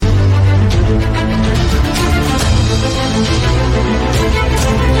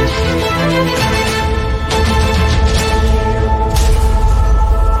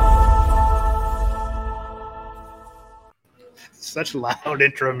such loud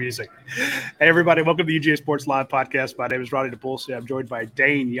intro music. Hey, everybody, welcome to the UGASports Live Podcast. My name is Radi Nabulsi. I'm joined by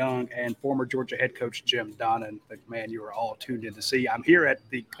Dayne Young and former Georgia head coach Jim Donnan. The man you are all tuned in to see. I'm here at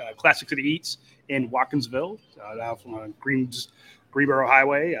the Classic City Eats in Watkinsville, out on Greensboro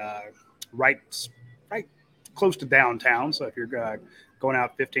Highway, right close to downtown. So if you're going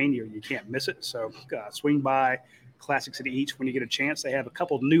out 15, you can't miss it. So swing by Classic City Eats when you get a chance. They have a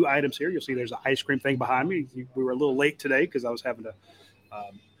couple of new items here. You'll see there's an ice cream thing behind me. We were a little late today because I was having to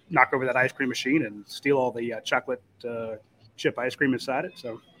knock over that ice cream machine and steal all the chocolate chip ice cream inside it.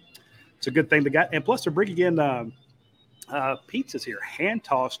 So it's a good thing they got. And plus, they're bringing in pizzas here,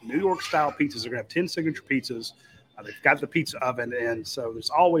 hand-tossed New York-style pizzas. They're going to have 10 signature pizzas. They've got the pizza oven, and so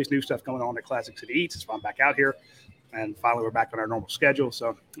there's always new stuff going on at Classic City Eats. It's fun back out here. And finally, we're back on our normal schedule.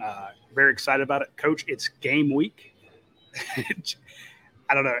 So very excited about it. Coach, it's game week.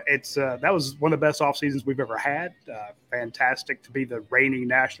 I don't know. It's that was one of the best off seasons we've ever had. Fantastic to be the reigning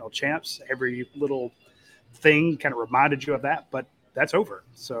national champs. Every little thing kind of reminded you of that, but that's over.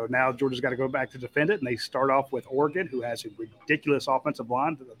 So now Georgia's got to go back to defend it, and they start off with Oregon, who has a ridiculous offensive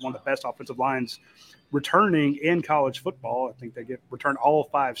line, one of the best offensive lines returning in college football. I think they return all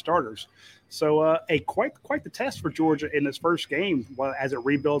 5 starters. So quite the test for Georgia in this first game as it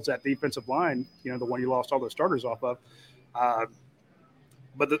rebuilds that defensive line, the one you lost all those starters off of.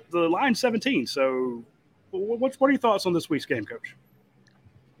 But the line's 17. So what are your thoughts on this week's game, Coach?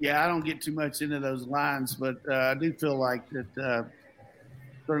 Yeah, I don't get too much into those lines, but I do feel like that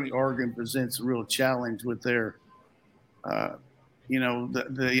certainly Oregon presents a real challenge with their,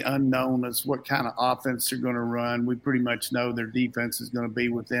 the unknown is what kind of offense they're going to run. We pretty much know their defense is going to be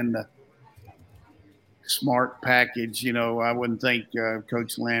within the smart package. I wouldn't think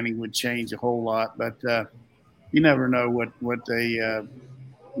Coach Lanning would change a whole lot, but you never know what they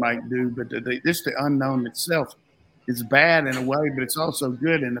might do. But the unknown itself is bad in a way, but it's also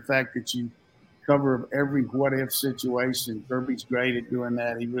good in the fact that you cover every what-if situation. Kirby's great at doing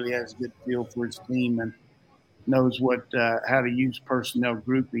that. He really has a good feel for his team and knows how to use personnel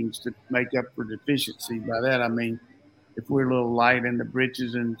groupings to make up for deficiency. By that, I mean, if we're a little light in the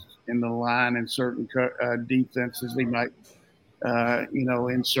britches and in the line in certain defenses, they might,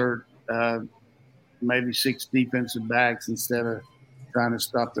 insert maybe 6 defensive backs instead of trying to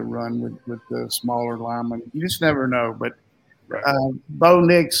stop the run with the smaller linemen. You just never know. But Bo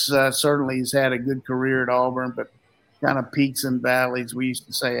Nix certainly has had a good career at Auburn, but kind of peaks and valleys. We used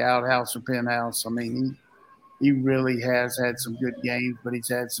to say outhouse or penthouse. I mean, he really has had some good games, but he's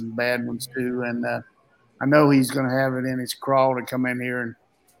had some bad ones too. And I know he's going to have it in his crawl to come in here and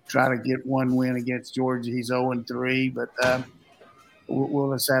try to get one win against Georgia. He's 0-3, but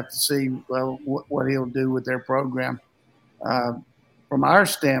we'll just have to see what he'll do with their program. From our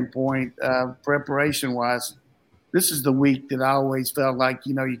standpoint, preparation-wise, this is the week that I always felt like,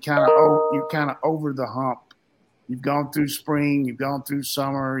 you kind of over the hump. You've gone through spring, you've gone through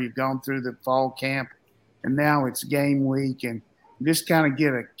summer, you've gone through the fall camp, and now it's game week, and you just kind of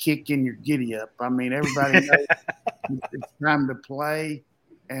get a kick in your giddy up. I mean, everybody knows it's time to play,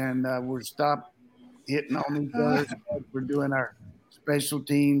 and we're stopped hitting on each other. We're doing our special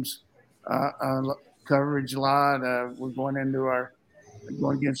teams coverage a lot. We're going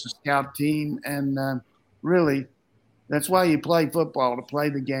against the scout team, and really, that's why you play football, to play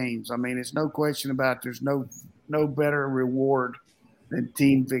the games. I mean, it's no question about it. There's no better reward than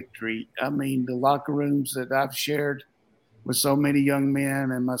team victory. I mean, the locker rooms that I've shared with so many young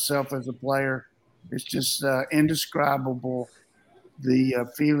men and myself as a player, it's just indescribable, the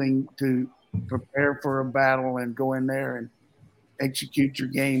feeling to prepare for a battle and go in there and execute your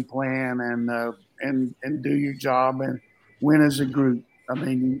game plan and do your job and win as a group. I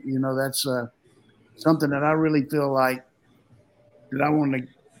mean, that's something that I really feel like that I want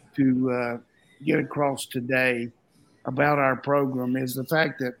to get across today about our program is the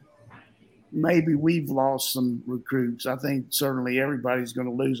fact that maybe we've lost some recruits. I think certainly everybody's going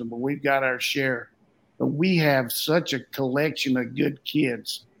to lose them, but we've got our share. But we have such a collection of good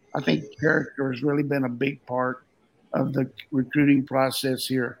kids. I think character has really been a big part of the recruiting process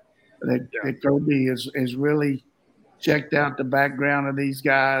here. That Kobe has really checked out the background of these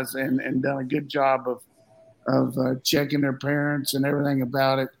guys and done a good job of checking their parents and everything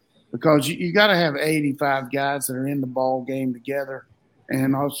about it, because you got to have 85 guys that are in the ball game together,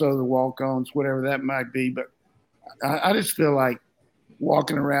 and also the walk-ons, whatever that might be. But I just feel like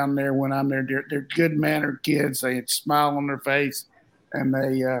walking around there when I'm there, they're good-mannered kids. They smile on their face, and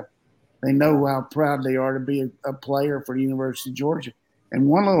they know how proud they are to be a player for the University of Georgia. And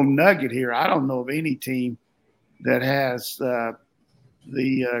one little nugget here, I don't know of any team that has the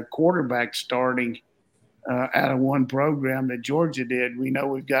quarterback starting out of one program that Georgia did. We know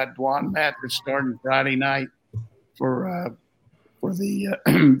we've got Dwan Mathis starting Friday night for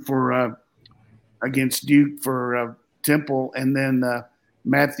the for against Duke for Temple, and then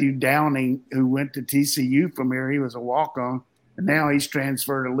Matthew Downing, who went to TCU from here. He was a walk-on, and now he's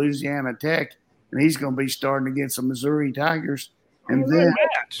transferred to Louisiana Tech, and he's going to be starting against the Missouri Tigers. And then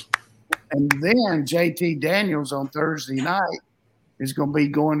JT Daniels on Thursday night is going to be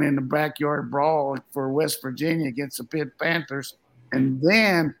going in the backyard brawl for West Virginia against the Pitt Panthers. And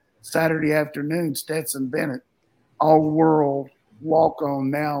then Saturday afternoon, Stetson Bennett, all-world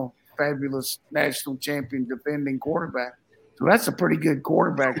walk-on now, fabulous national champion defending quarterback. So that's a pretty good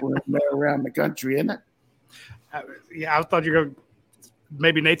quarterback around the country, isn't it? Yeah, I thought you were going to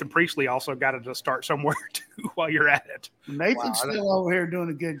maybe Nathan Priestley also got to start somewhere too while you're at it. Nathan's still over here doing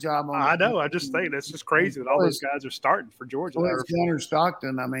a good job on I know. I just think that's just crazy that all those guys are starting for Georgia. So it's Gunnar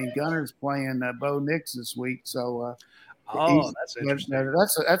Stockton. I mean, Gunner's playing Bo Nix this week. So that's interesting.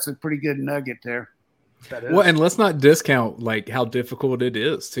 That's a pretty good nugget there. Well, and let's not discount like how difficult it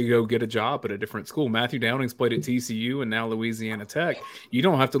is to go get a job at a different school. Matthew Downing's played at TCU and now Louisiana Tech. You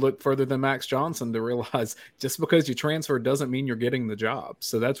don't have to look further than Max Johnson to realize just because you transfer doesn't mean you're getting the job.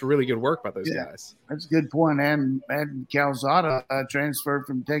 So that's really good work by those guys. That's a good point. And Calzada transferred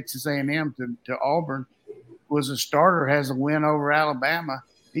from Texas A&M to Auburn, was a starter, has a win over Alabama.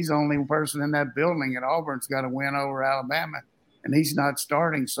 He's the only person in that building at Auburn's got a win over Alabama, and he's not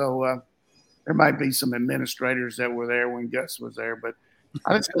starting. So there might be some administrators that were there when Gus was there, but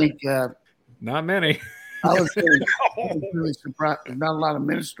I just think not many. I was really surprised. There's not a lot of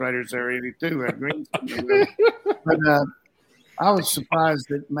administrators there either, too. At Greenston. But I was surprised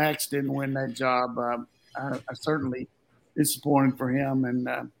that Max didn't win that job. I certainly disappointed for him,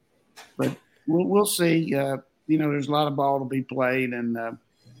 and but we'll see. There's a lot of ball to be played, and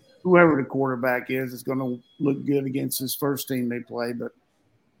whoever the quarterback is going to look good against his first team they play, but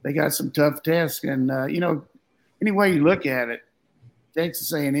they got some tough tests, and any way you look at it,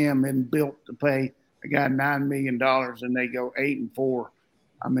 Texas A&M isn't built to pay a guy $9 million, and they go 8-4.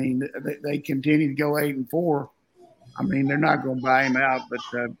 I mean, they continue to go 8-4. I mean, they're not going to buy him out, but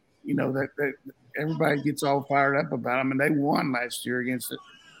that everybody gets all fired up about him, and they won last year against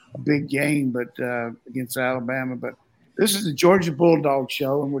a big game, but against Alabama. But this is the Georgia Bulldog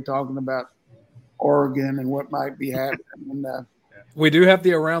Show, and we're talking about Oregon and what might be happening. And, we do have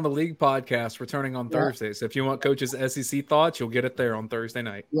the Around the League podcast returning on Thursday. So if you want Coach's SEC thoughts, you'll get it there on Thursday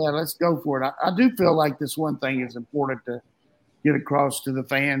night. Yeah, let's go for it. I do feel like this one thing is important to get across to the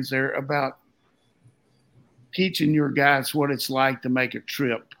fans there about teaching your guys what it's like to make a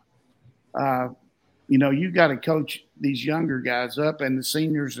trip. You got to coach these younger guys up, and the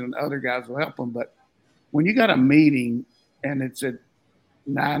seniors and other guys will help them. But when you got a meeting and it's at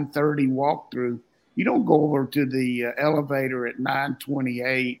 9:30 walkthrough, you don't go over to the elevator at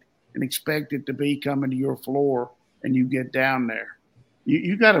 9:28 and expect it to be coming to your floor and you get down there.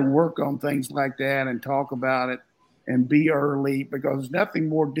 You got to work on things like that and talk about it and be early, because there's nothing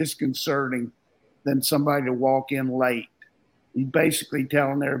more disconcerting than somebody to walk in late. You're basically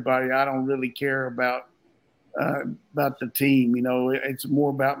telling everybody, I don't really care about the team. It's more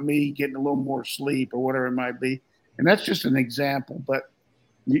about me getting a little more sleep or whatever it might be. And that's just an example, but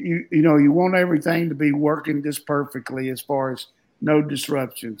you want everything to be working just perfectly as far as no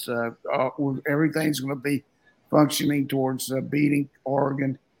disruptions. Everything's going to be functioning towards beating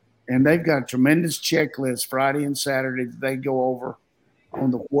Oregon, and they've got a tremendous checklist Friday and Saturday that they go over on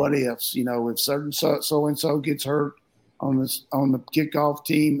the what ifs. If certain so and so gets hurt on the kickoff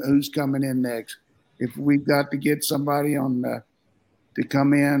team, who's coming in next? If we've got to get somebody to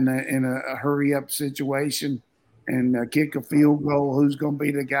come in a hurry up situation and kick a field goal, who's going to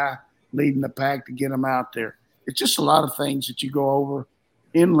be the guy leading the pack to get them out there? It's just a lot of things that you go over,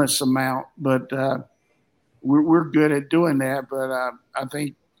 endless amount, but we're good at doing that. But I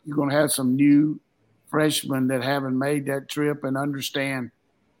think you're going to have some new freshmen that haven't made that trip and understand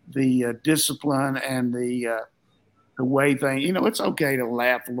the discipline and the way things. It's okay to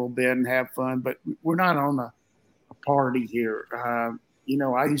laugh a little bit and have fun, but we're not on a party here.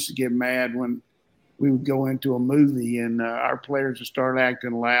 I used to get mad when we would go into a movie and our players would start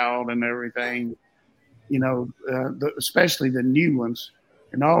acting loud and everything, especially the new ones.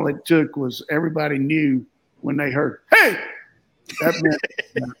 And all it took was everybody knew when they heard, hey, that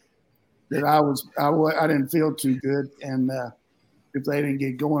meant that I didn't feel too good. And if they didn't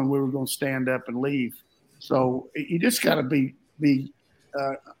get going, we were going to stand up and leave. So you just got to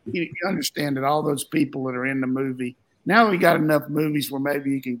you understand that all those people that are in the movie, now we got enough movies where maybe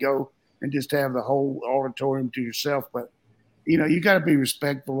you can go and just have the whole auditorium to yourself. But, you got to be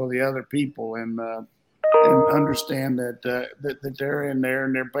respectful of the other people. And and understand that they're in there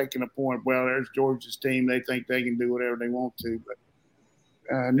and they're making a point. Well, there's Georgia's team. They think they can do whatever they want to, but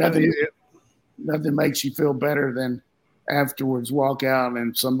nothing makes you feel better than afterwards walk out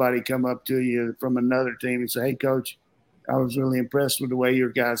and somebody come up to you from another team and say, "Hey, coach, I was really impressed with the way your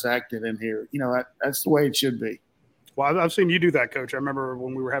guys acted in here." That's the way it should be. Well, I've seen you do that, Coach. I remember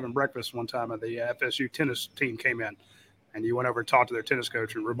when we were having breakfast one time and the FSU tennis team came in, and you went over and talked to their tennis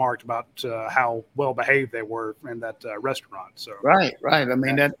coach and remarked about how well behaved they were in that restaurant. So right. I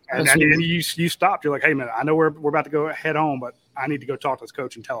mean, and you stopped. You're like, "Hey, man, I know we're about to go head home, but I need to go talk to this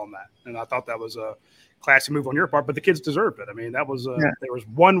coach and tell him that." And I thought that was a classy move on your part, but the kids deserved it. I mean, that was there was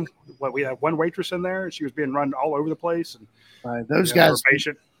we had one waitress in there, and she was being run all over the place, and those guys were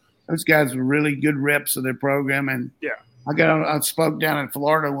patient. Those guys were really good reps of their program, and I spoke down in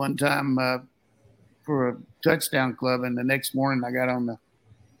Florida one time for a touchdown club, and the next morning I got on the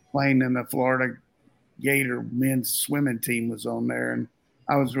plane and the Florida Gator men's swimming team was on there, and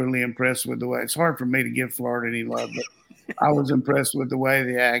I was really impressed with the way. It's hard for me to give Florida any love, but I was impressed with the way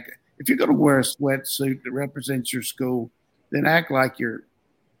they act. If you're going to wear a sweatsuit that represents your school, then act like you're,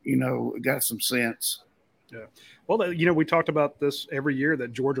 got some sense. Yeah. Well, we talked about this every year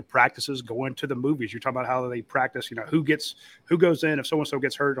that Georgia practices going to the movies. You're talking about how they practice, who goes in if so-and-so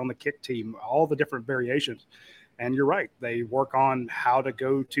gets hurt on the kick team, all the different variations. And you're right. They work on how to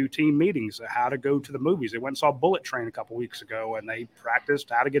go to team meetings, how to go to the movies. They went and saw Bullet Train a couple weeks ago, and they practiced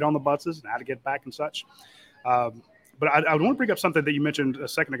how to get on the buses and how to get back and such. But I want to bring up something that you mentioned a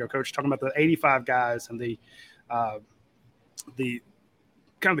second ago, Coach, talking about the 85 guys and the kind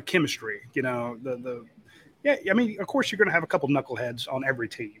of the chemistry, I mean, of course, you're going to have a couple knuckleheads on every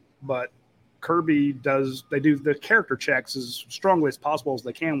team, but Kirby they do the character checks as strongly as possible as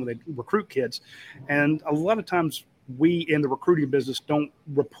they can when they recruit kids. And a lot of times we in the recruiting business don't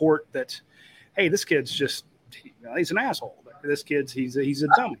report that, hey, this kid's just, he's an asshole. This kid's, he's a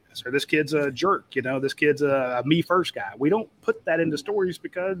dumbass, or this kid's a jerk. This kid's a me first guy. We don't put that into stories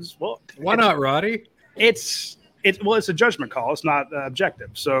because, well, why not, Roddy? It's a judgment call. It's not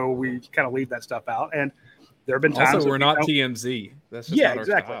objective. So we kind of leave that stuff out. And there have been times also we're not TMZ. That's just not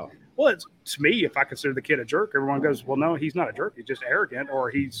exactly. Our style. Well, to me, if I consider the kid a jerk, everyone goes, well, no, he's not a jerk. He's just arrogant,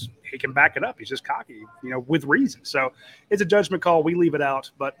 or he can back it up. He's just cocky, with reason. So it's a judgment call. We leave it out.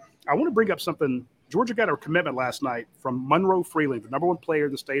 But I want to bring up something. Georgia got a commitment last night from Monroe Freeling, the number one player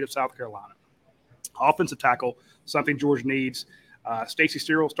in the state of South Carolina. Offensive tackle, something Georgia needs. Stacey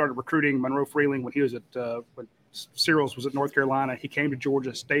Searles started recruiting Monroe Freeling when he was when Searles was at North Carolina. He came to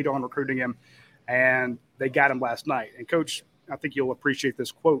Georgia, stayed on recruiting him, and they got him last night. And, Coach, I think you'll appreciate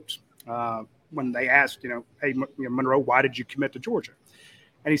this quote when they asked, hey, Monroe, why did you commit to Georgia?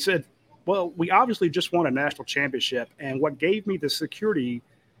 And he said, well, we obviously just won a national championship, and what gave me the security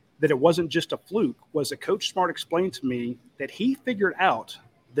that it wasn't just a fluke was that Coach Smart explained to me that he figured out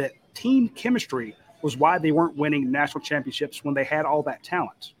that team chemistry was why they weren't winning national championships when they had all that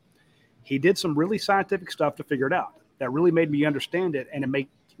talent. He did some really scientific stuff to figure it out. That really made me understand it, and it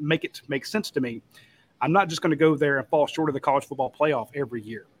make sense to me. I'm not just going to go there and fall short of the college football playoff every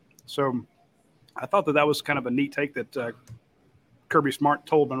year. So I thought that was kind of a neat take that Kirby Smart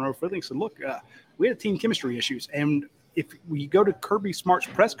told Monroe Freeling. He said, look, we had team chemistry issues, and if we go to Kirby Smart's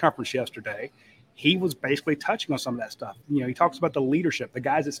press conference yesterday, he was basically touching on some of that stuff. He talks about the leadership, the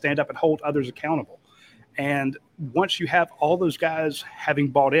guys that stand up and hold others accountable. And once you have all those guys having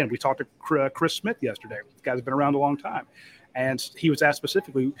bought in, we talked to Chris Smith yesterday. The guy's been around a long time. And he was asked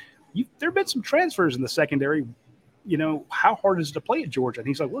specifically, there have been some transfers in the secondary. How hard is it to play at Georgia? And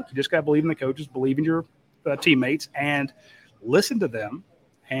he's like, look, you just got to believe in the coaches, believe in your teammates, and listen to them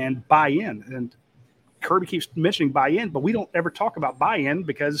and buy in. And Kirby keeps mentioning buy-in, but we don't ever talk about buy-in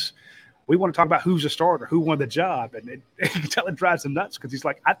because we want to talk about who's a starter, who won the job. And you can tell it drives him nuts because he's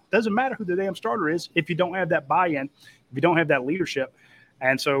like, it doesn't matter who the damn starter is if you don't have that buy-in, if you don't have that leadership.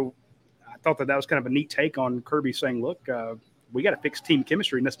 And so I thought that was kind of a neat take on Kirby saying, look, we got to fix team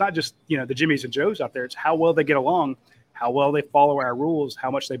chemistry. And it's not just, the Jimmies and Joes out there. It's how well they get along, how well they follow our rules, how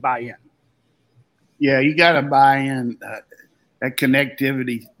much they buy in. Yeah, you got to buy in. That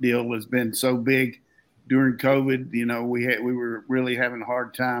connectivity deal has been so big during COVID. We were really having a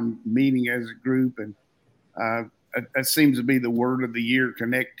hard time meeting as a group, and that seems to be the word of the year,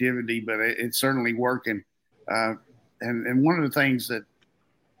 connectivity. But it's certainly working. And one of the things that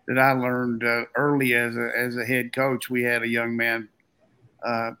I learned early as a head coach, we had a young man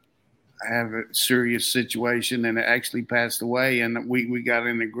have a serious situation and actually passed away, and we got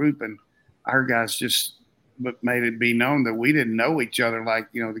in a group, and our guys just made it be known that we didn't know each other.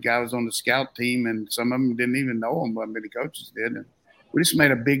 Like, the guy was on the scout team, and some of them didn't even know him, but many coaches did. And we just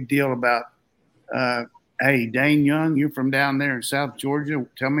made a big deal about Hey, Dayne Young, you're from down there in South Georgia.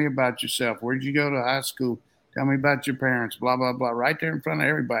 Tell me about yourself. Where'd you go to high school? Tell me about your parents, blah, blah, blah, right there in front of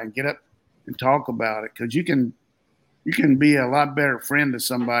everybody. Get up and talk about it, because you can be a lot better friend to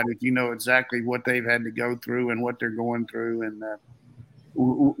somebody if you know exactly what they've had to go through and what they're going through. And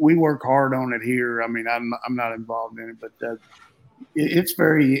we work hard on it here. I mean, I'm not involved in it, but it's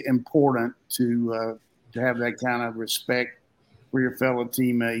very important to have that kind of respect for your fellow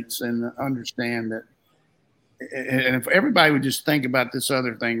teammates and understand that. And if everybody would just think about this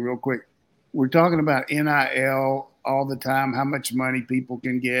other thing real quick, we're talking about NIL all the time, how much money people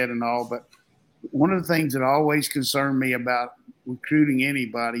can get and all. But one of the things that always concerned me about recruiting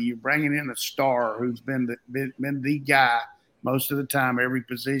anybody, you're bringing in a star who's been the guy most of the time, every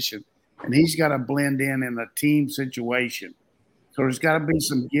position, and he's got to blend in a team situation. So there's got to be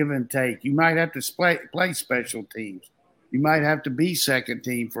some give and take. You might have to play special teams. You might have to be second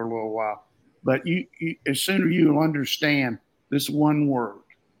team for a little while. But you as soon as you understand this one word,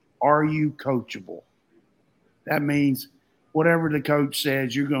 are you coachable? That means whatever the coach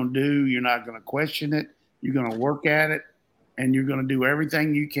says you're going to do, you're not going to question it. You're going to work at it, and you're going to do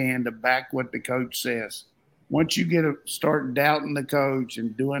everything you can to back what the coach says. Once you start doubting the coach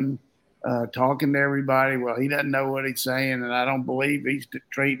and talking to everybody, well, he doesn't know what he's saying, and I don't believe he's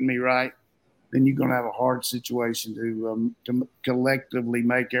treating me right, then you're going to have a hard situation to collectively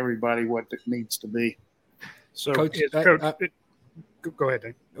make everybody what it needs to be. So, Coach, go ahead,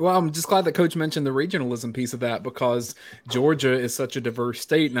 Dave. Well, I'm just glad that Coach mentioned the regionalism piece of that, because Georgia is such a diverse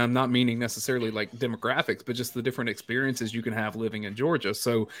state, and I'm not meaning necessarily like demographics, but just the different experiences you can have living in Georgia.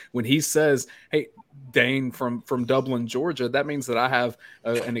 So when he says, hey, Dayne from Dublin, Georgia, that means that I have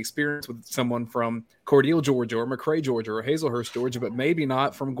an experience with someone from Cordele, Georgia, or McRae, Georgia, or Hazelhurst, Georgia, but maybe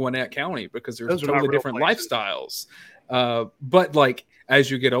not from Gwinnett County, because there's totally different lifestyles. But like, as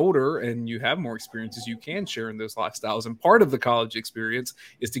you get older and you have more experiences, you can share in those lifestyles. And part of the college experience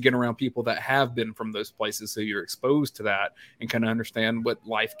is to get around people that have been from those places, so you're exposed to that and kind of understand what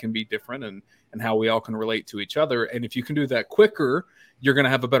life can be different and how we all can relate to each other. And if you can do that quicker, you're going to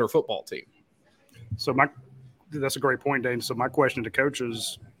have a better football team. So that's a great point, Dayne. So my question to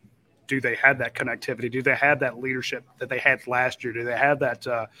coaches, do they have that connectivity? Do they have that leadership that they had last year? Do they have that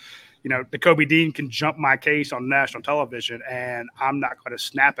the Kobe Dean can jump my case on national television, and I'm not going to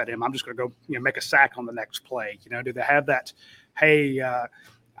snap at him. I'm just going to go, make a sack on the next play. Do they have that? Hey,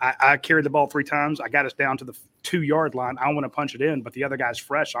 I carried the ball 3 times. I got us down to the 2-yard line. I want to punch it in, but the other guy's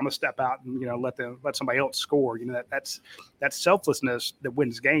fresh. I'm going to step out and let somebody else score. That's selflessness that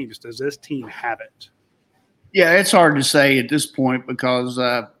wins games. Does this team have it? Yeah, it's hard to say at this point because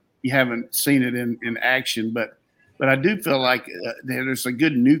you haven't seen it in action, but I do feel like there's a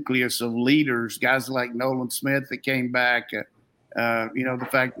good nucleus of leaders, guys like Nolan Smith that came back. The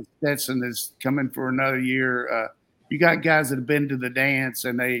fact that Stetson is coming for another year. You got guys that have been to the dance,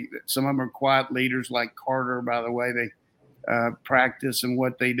 and some of them are quiet leaders like Carter, by the way they practice and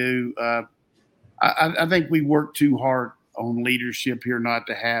what they do. I think we work too hard on leadership here not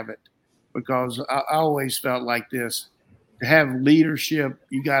to have it, because I always felt like this. To have leadership,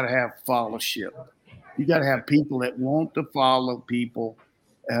 you got to have followership. You got to have people that want to follow people,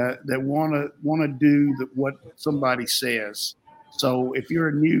 that want to do what somebody says. So if you're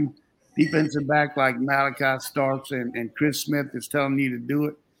a new defensive back like Malachi Starks and Chris Smith is telling you to do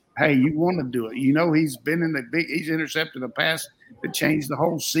it, hey, you want to do it. He's been he's intercepted a pass that changed the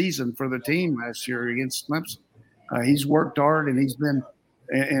whole season for the team last year against Clemson. He's worked hard, and he's been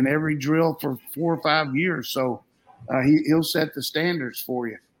in every drill for 4 or 5 years. So he'll set the standards for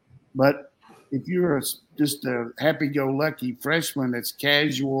you. But if you're just a happy-go-lucky freshman that's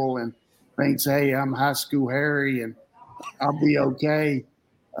casual and thinks, hey, I'm high school Harry and I'll be okay,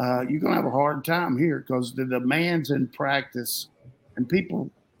 you're going to have a hard time here, because the demands in practice, and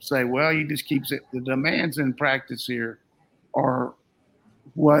people say, well, you just keep it. The demands in practice here are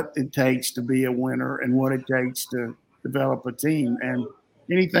what it takes to be a winner and what it takes to develop a team. And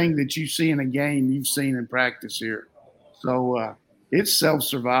anything that you see in a game, you've seen in practice here. So it's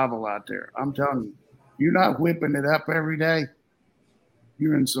self-survival out there. I'm telling you, you're not whipping it up every day.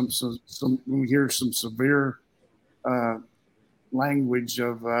 You're in we hear some severe language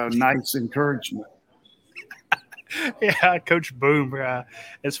of nice encouragement. Yeah, Coach Boom.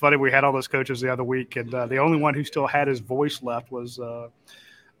 It's funny. We had all those coaches the other week, and the only one who still had his voice left was Will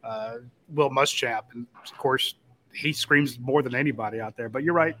Muschamp. And, of course, he screams more than anybody out there. But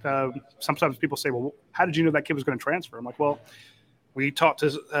you're right. Sometimes people say, well, how did you know that kid was going to transfer? I'm like, well, we talked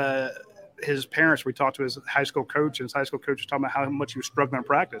to his parents. We talked to his high school coach, and his high school coach was talking about how much he was struggling in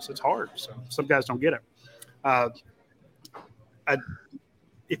practice. It's hard. So some guys don't get it.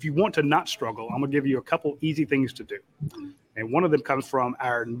 if you want to not struggle, I'm going to give you a couple easy things to do. And one of them comes from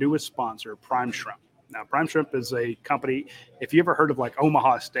our newest sponsor, Prime Shrimp. Now, Prime Shrimp is a company, if you ever heard of like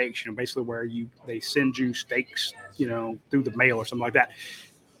Omaha Steaks, basically where they send you steaks, through the mail or something like that.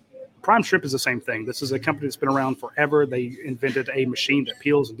 Prime Shrimp is the same thing. This is a company that's been around forever. They invented a machine that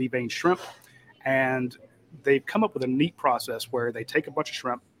peels and deveins shrimp. And they've come up with a neat process where they take a bunch of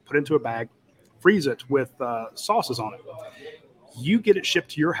shrimp, put it into a bag, freeze it with sauces on it. You get it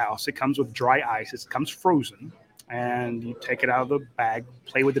shipped to your house. It comes with dry ice. It comes frozen. And you take it out of the bag,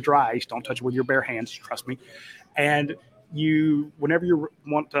 play with the dry ice. Don't touch it with your bare hands, trust me. And whenever you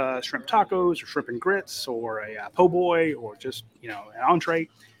want shrimp tacos or shrimp and grits or a po' boy or just, an entree,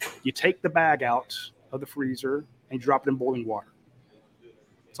 you take the bag out of the freezer and you drop it in boiling water.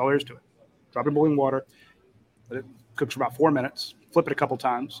 That's all there is to it. Drop it in boiling water. Let it cook for about 4 minutes. Flip it a couple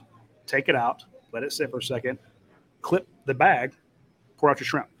times. Take it out. Let it sit for a second. Clip the bag. Pour out your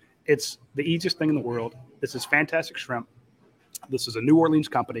shrimp. It's the easiest thing in the world. This is fantastic shrimp. This is a New Orleans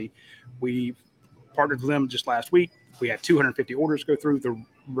company. We partnered with them just last week. We had 250 orders go through. The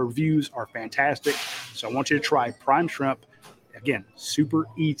reviews are fantastic. So I want you to try Prime Shrimp. Again, super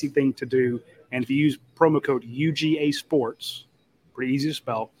easy thing to do. And if you use promo code UGASports, pretty easy to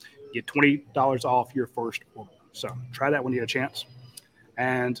spell, you get $20 off your first order. So try that when you get a chance.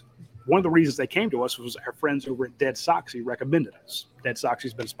 And one of the reasons they came to us was our friends over at Dead Soxy recommended us. Dead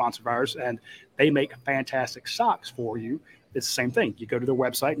Soxy's been a sponsor of ours, and they make fantastic socks for you. It's the same thing. You go to their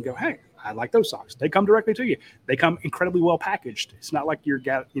website and go, hey, I like those socks. They come directly to you. They come incredibly well packaged. It's not like you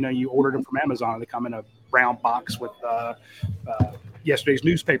ordered them from Amazon. They come in a brown box with yesterday's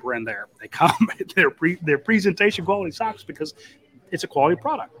newspaper in there. They come, their presentation quality socks because it's a quality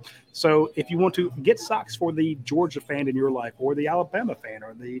product. So if you want to get socks for the Georgia fan in your life or the Alabama fan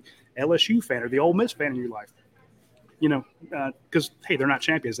or the LSU fan or the Ole Miss fan in your life, because, hey, they're not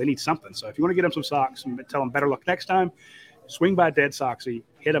champions. They need something. So if you want to get them some socks and tell them better luck next time, swing by Dead Soxy,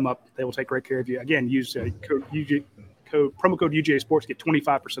 hit them up. They will take great care of you. Again, use promo code UGA Sports, get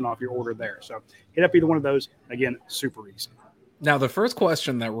 25% off your order there. So hit up either one of those. Again, super easy. Now, the first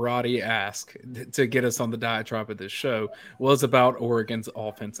question that Roddy asked to get us on the diatribe of this show was about Oregon's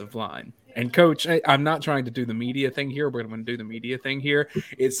offensive line. And, Coach, I'm not trying to do the media thing here, but I'm going to do the media thing here.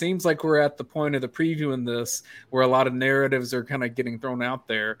 It seems like we're at the point of the preview in this where a lot of narratives are kind of getting thrown out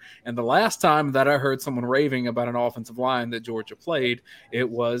there. And the last time that I heard someone raving about an offensive line that Georgia played, it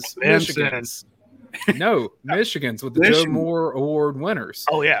was Michigan's. No, Michigan's with the Joe Moore Award winners.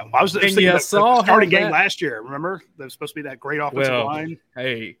 Oh, yeah. I was thinking the starting game last year. Remember? There was supposed to be that great offensive line.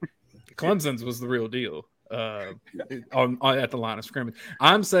 Hey, Clemson's was the real deal at the line of scrimmage.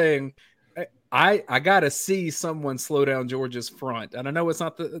 I'm saying I got to see someone slow down Georgia's front. And I know it's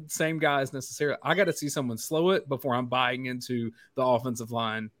not the same guys necessarily. I got to see someone slow it before I'm buying into the offensive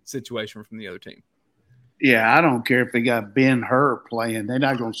line situation from the other team. Yeah, I don't care if they got Ben Hur playing. They're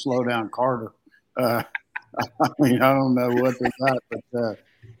not going to slow down Carter. I don't know what they got, but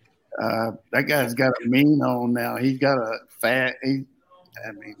that guy's got a mean on now. He's got a fat.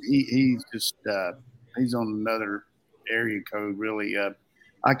 He's just he's on another area code. Really,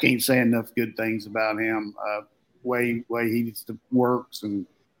 I can't say enough good things about him. Way he just works, and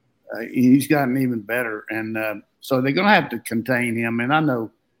he's gotten even better. And so they're going to have to contain him. And I know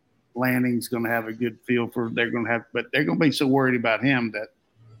Lanning's going to have a good feel for. But they're going to be so worried about him that.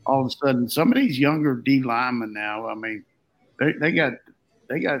 All of a sudden, some of these younger D linemen now, I mean, they got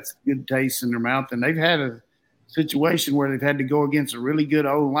good taste in their mouth, and they've had a situation where they've had to go against a really good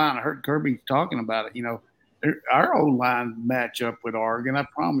old line. I heard Kirby talking about it. Our old line match up with Oregon. I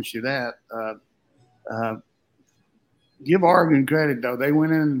promise you that. Give Oregon credit though; they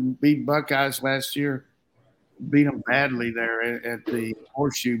went in and beat Buckeyes last year, beat them badly there at the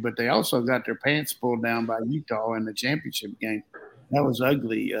Horseshoe, but they also got their pants pulled down by Utah in the championship game. That was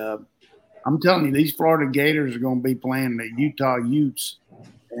ugly. I'm telling you, these Florida Gators are going to be playing the Utah Utes,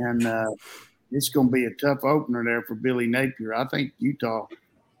 and it's going to be a tough opener there for Billy Napier. I think Utah,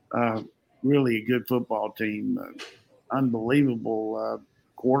 really a good football team, unbelievable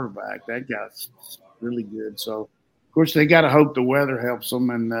quarterback. That guy's really good. So, of course, they got to hope the weather helps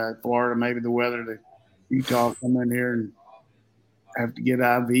them in Florida. Maybe the weather to Utah come in here and have to get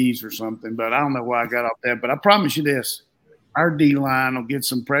IVs or something. But I don't know why I got off that. But I promise you this. Our D-line will get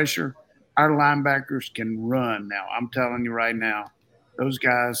some pressure. Our linebackers can run now. I'm telling you right now, those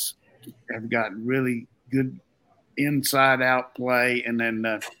guys have got really good inside-out play, and then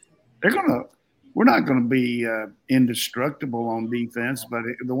we're not going to be indestructible on defense, but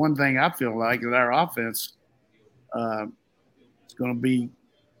the one thing I feel like is our offense is going to be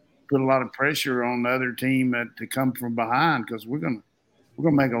put a lot of pressure on the other team to come from behind because we're going we're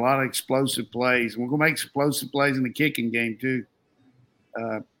going to make a lot of explosive plays. We're going to make explosive plays in the kicking game too.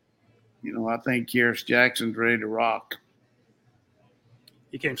 I think Kearis Jackson's ready to rock.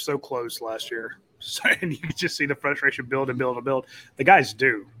 He came so close last year, and you could just see the frustration build and build and build. The guy's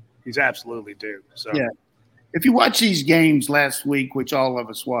due. He's absolutely due. So yeah, if you watch these games last week, which all of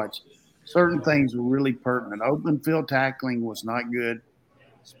us watched, certain things were really pertinent. Open field tackling was not good.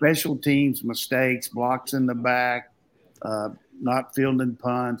 Special teams mistakes, blocks in the back, not fielding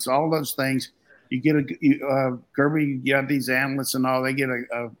punts, all those things. You get Kirby, you got these analysts and all. They get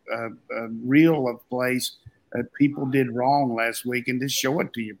a reel of plays that people did wrong last week and just show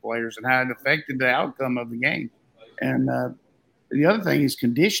it to your players and how it affected the outcome of the game. And the other thing is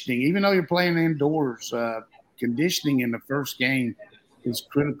conditioning. Even though you're playing indoors, conditioning in the first game is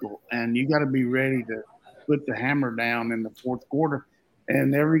critical, and you got to be ready to put the hammer down in the fourth quarter.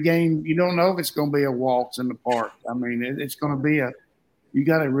 And every game, you don't know if it's going to be a waltz in the park. I mean, it's going to be you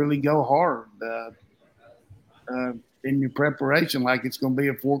got to really go hard in your preparation, like it's going to be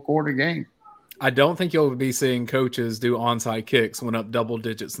a 4-quarter game. I don't think you'll be seeing coaches do onside kicks when up double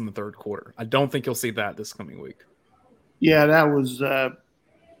digits in the third quarter. I don't think you'll see that this coming week. Yeah, that was,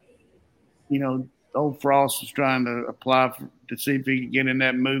 old Frost was trying to apply to see if he could get in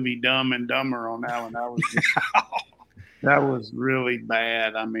that movie Dumb and Dumber on that one. That was really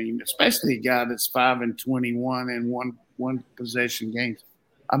bad. I mean, especially a guy that's 5-21 in one possession games.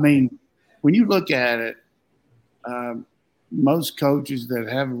 I mean, when you look at it, most coaches that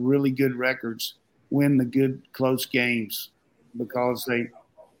have really good records win the good close games because they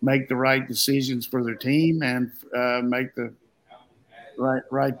make the right decisions for their team and make the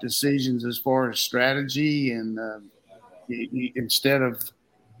right decisions as far as strategy. And instead of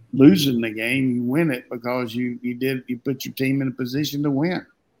losing the game, you win it because you put your team in a position to win.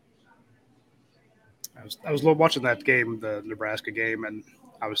 I was watching that game, the Nebraska game, and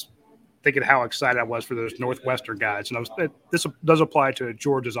I was thinking how excited I was for those Northwestern guys. And this does apply to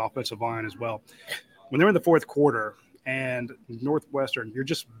Georgia's offensive line as well. When they're in the fourth quarter and Northwestern, you're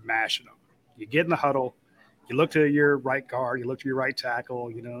just mashing them. You get in the huddle, you look to your right guard, you look to your right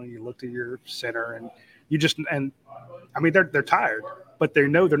tackle, you look to your center, and they're tired, but they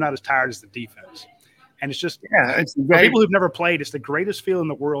know they're not as tired as the defense. And it's just, it's for people who've never played, it's the greatest feeling in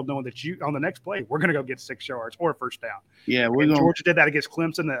the world knowing that on the next play, we're going to go get 6 yards or a first down. Yeah, Georgia did that against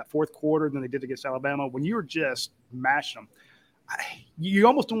Clemson in that fourth quarter, and then they did it against Alabama. When you're just mashing them, you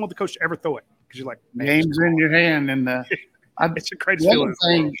almost don't want the coach to ever throw it because you're like, game's in your hand. And it's a great feeling.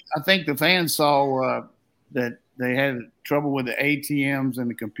 Thing, I think the fans saw that they had trouble with the ATMs and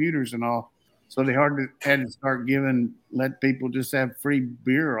the computers and all, so they had to start let people just have free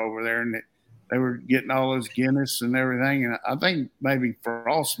beer over there, and they were getting all those Guinness and everything. And I think maybe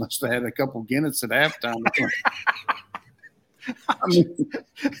Frost must have had a couple Guinness at halftime. I mean,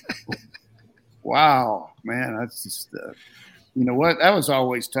 wow, man, that's just you know what? That was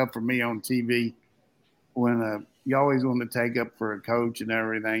always tough for me on TV when you always want to take up for a coach and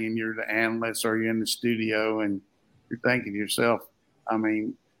everything, and you're the analyst or you're in the studio and you're thinking to yourself, I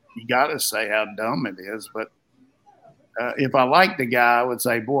mean, you got to say how dumb it is. But if I liked the guy, I would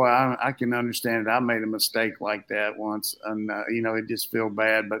say, boy, I can understand it. I made a mistake like that once, and, it just feel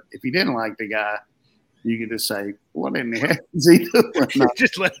bad. But if you didn't like the guy, you could just say, what in the heck is he doing?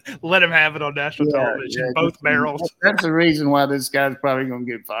 Just let him have it on national television, both barrels. That's the reason why this guy's probably going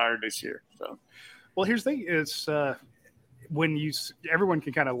to get fired this year. So, well, here's the thing is when everyone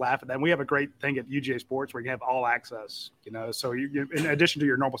can kind of laugh at that. And we have a great thing at UGASports where you have all access, so you in addition to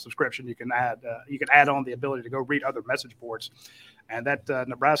your normal subscription, you can add on the ability to go read other message boards. And that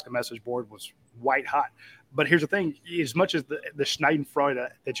Nebraska message board was white hot. But here's the thing, as much as the Schneidefreude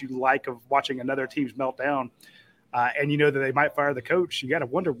that you like of watching another team's meltdown, and that they might fire the coach, you got to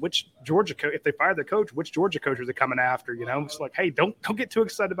wonder which Georgia coach, if they fire the coach, which Georgia coach are they coming after? It's like, hey, don't get too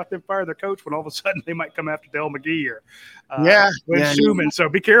excited about them firing their coach when all of a sudden they might come after Dale McGee or Schumann. So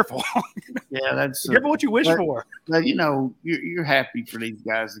be careful. Yeah, that's be careful what you wish for. But you're happy for these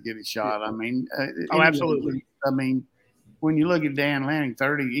guys to get a shot. I mean, absolutely. I mean, when you look at Dan Lanning,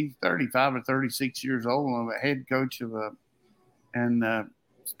 he's 35 or 36 years old, and a head coach of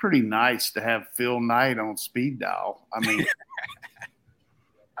it's pretty nice to have Phil Knight on speed dial. I mean,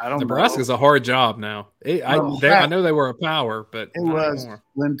 I don't Nebraska's know. a hard job now. I know they were a power, but it was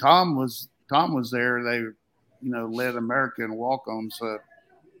when Tom was there. They, led America in walk-ons.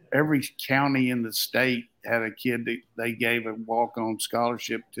 Every county in the state had a kid that they gave a walk-on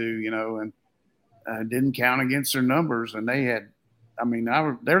scholarship to, and didn't count against their numbers. And they had,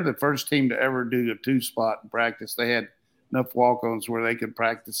 they're the first team to ever do a 2-spot in practice. They had enough walk-ons where they could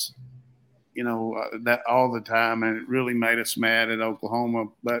practice that all the time, and it really made us mad at Oklahoma.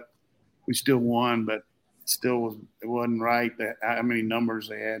 But we still won, but it wasn't right that how many numbers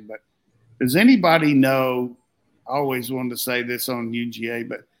they had. But does anybody know? I always wanted to say this on UGA,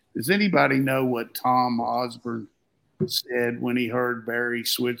 but does anybody know what Tom Osborne said when he heard Barry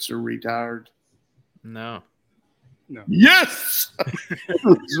Switzer retired? No. Yes, I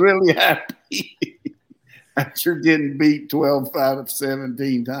was really happy after getting beat 12 out of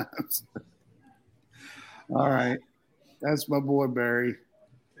 17 times. All right, that's my boy Barry.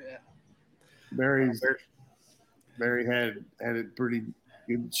 Yeah. Barry had a pretty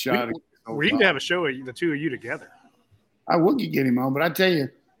good shot. We need to have a show of the two of you together. I would get him on, but I tell you,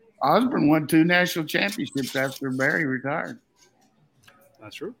 Osborne won 2 national championships after Barry retired.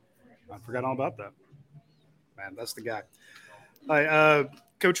 That's true. I forgot all about that. Man, that's the guy. All right,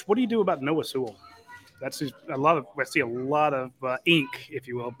 Coach, what do you do about Noah Sewell? I see a lot of ink, if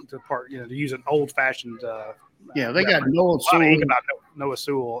you will, to use an old-fashioned. They got Noah Sewell. Ink about Noah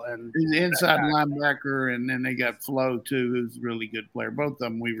Sewell, and he's an inside linebacker, and then they got Flo too, who's a really good player. Both of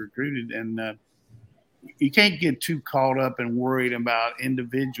them we recruited, and you can't get too caught up and worried about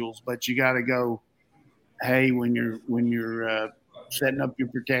individuals, but you got to go. Hey, when you're setting up your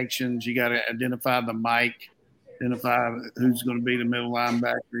protections, you got to identify the mic, identify who's going to be the middle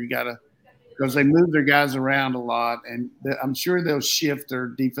linebacker. You got to. Because they move their guys around a lot, and I'm sure they'll shift their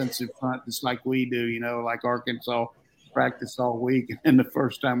defensive front just like we do, like Arkansas practiced all week. And the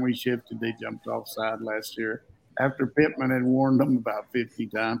first time we shifted, they jumped offside last year after Pittman had warned them about 50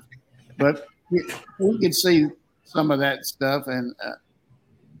 times. But we could see some of that stuff, and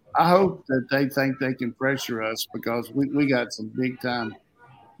I hope that they think they can pressure us because we got some big-time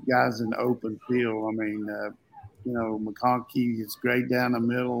guys in the open field. I mean, McConkey is great down the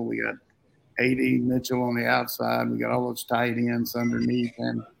middle. We got A.D. Mitchell on the outside. We got all those tight ends underneath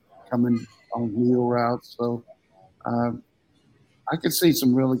and coming on wheel routes. So I could see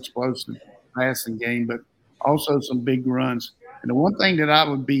some real explosive passing game, but also some big runs. And the one thing that I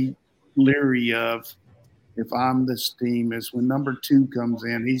would be leery of if I'm this team is when number 2 comes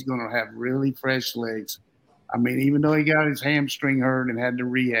in, he's going to have really fresh legs. I mean, even though he got his hamstring hurt and had to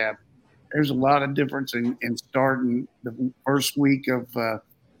rehab, there's a lot of difference in starting the first week of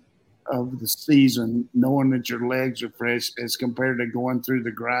the season, knowing that your legs are fresh as compared to going through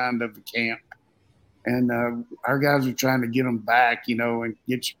the grind of the camp. And our guys are trying to get them back, and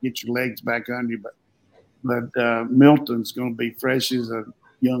get your legs back under you. But Milton's going to be fresh as a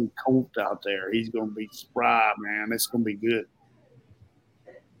young colt out there. He's going to be spry, man. It's going to be good.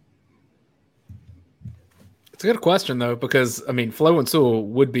 It's a good question, though, because, Flo and Sewell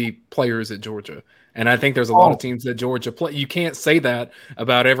would be players at Georgia. And I think there's a lot of teams that Georgia play. You can't say that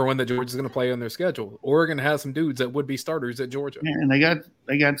about everyone that Georgia's going to play on their schedule. Oregon has some dudes that would be starters at Georgia. Yeah, and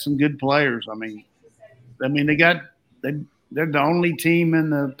they got some good players. They're the only team in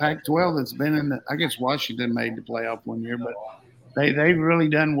the Pac-12 that's been in I guess Washington made the playoff one year, but they've really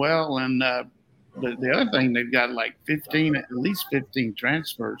done well. And the other thing, they've got like at least 15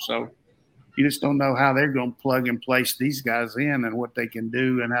 transfers. So you just don't know how they're going to plug and place these guys in and what they can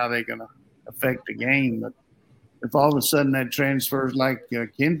do and how they're going to affect the game. But if all of a sudden that transfers like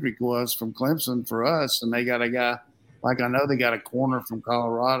Kendrick was from Clemson for us, and they got a guy like I know they got a corner from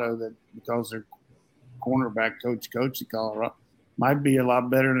Colorado that because their cornerback coach at Colorado might be a lot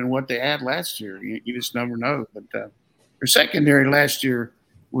better than what they had last year. You just never know. But their secondary last year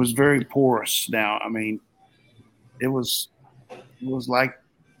was very porous. Now, it was like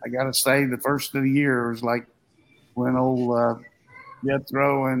I got to say the first of the year was like when old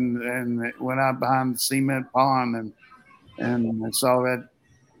Jethro and went out behind the cement pond and saw that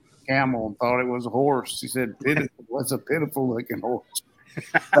camel and thought it was a horse. He said, "What's a pitiful looking horse?"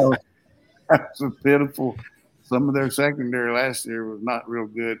 So that was a pitiful. Some of their secondary last year was not real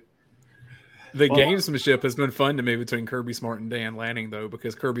good. The gamesmanship has been fun to me between Kirby Smart and Dan Lanning, though,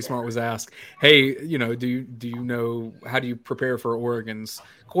 because Kirby Smart was asked, "Hey, do you know how do you prepare for Oregon's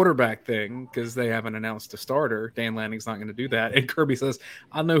quarterback thing? Because they haven't announced a starter. Dan Lanning's not going to do that." And Kirby says,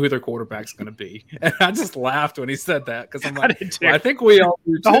 "I know who their quarterback's going to be." And I just laughed when he said that because I'm like, I think we all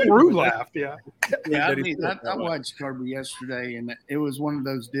do too. The whole room laughed. Yeah. I watched Kirby yesterday, and it was one of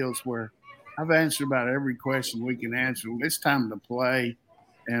those deals where I've answered about every question we can answer. It's time to play.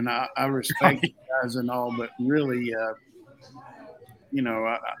 And I respect you guys and all, but really, I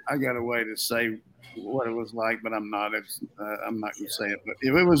got a way to say what it was like, but I'm not going to say it. But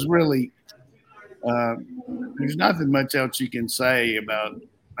if it was really, there's nothing much else you can say about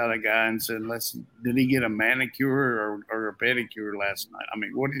a guy and said, did he get a manicure or a pedicure last night?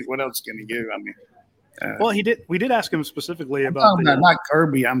 What else can he do? Well, he did. We did ask him specifically about not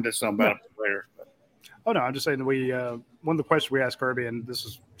Kirby. I'm just talking about a player. Oh no, I'm just saying that we one of the questions we asked Kirby, and this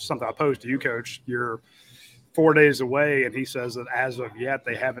is something I posed to you, Coach. You're 4 days away, and he says that as of yet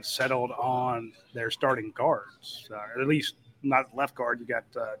they haven't settled on their starting guards, or at least not left guard. You got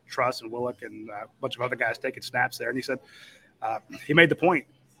Truss and Willock and a bunch of other guys taking snaps there, and he said he made the point.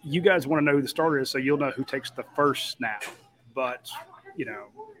 You guys want to know who the starter is, so you'll know who takes the first snap, but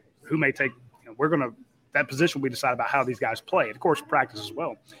who may take. We're going to that position will be decided about how these guys play, and of course practice as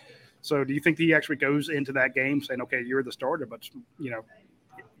well. So do you think he actually goes into that game saying, okay, you're the starter, but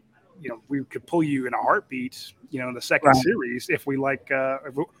we could pull you in a heartbeat, in the second series if we like,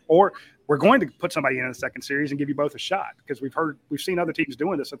 or we're going to put somebody in the second series and give you both a shot, because we've seen other teams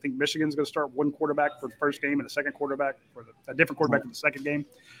doing this. I think Michigan's going to start one quarterback for the first game and a second quarterback for a different quarterback for the second game.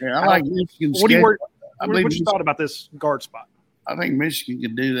 Yeah, I like Michigan. What's your thought about this guard spot? I think Michigan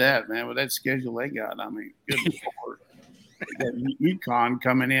can do that, man, with that schedule they got. I mean, good Lord. That UConn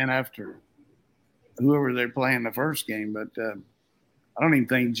coming in after whoever they're playing the first game, but I don't even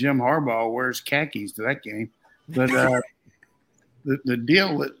think Jim Harbaugh wears khakis to that game. But the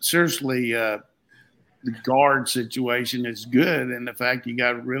deal that seriously the guard situation is good, and the fact you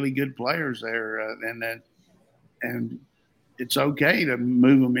got really good players there, and it's okay to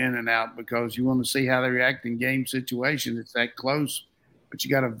move them in and out because you want to see how they react in game situation. It's that close, but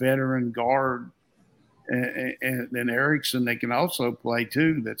you got a veteran guard. And then Erickson, they can also play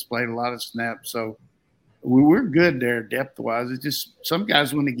too. That's played a lot of snaps. So we're good there depth-wise. It's just some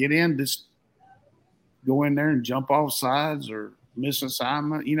guys, when they get in, just go in there and jump off sides or miss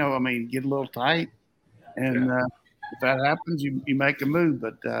assignment. Get a little tight. And if that happens, you make a move.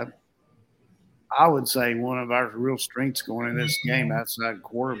 But I would say one of our real strengths going in this game outside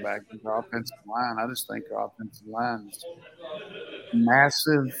quarterback is our offensive line. I just think our offensive line is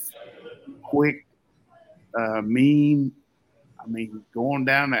massive, quick, mean. Going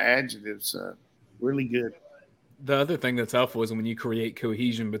down the adjectives, really good. The other thing that's helpful is when you create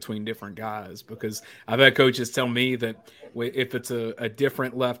cohesion between different guys, because I've had coaches tell me that if it's a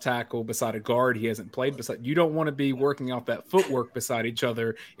different left tackle beside a guard he hasn't played beside, you don't want to be working out that footwork beside each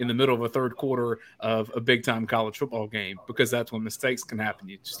other in the middle of a third quarter of a big-time college football game, because that's when mistakes can happen.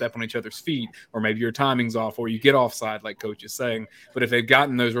 You step on each other's feet, or maybe your timing's off, or you get offside, like Coach is saying. But if they've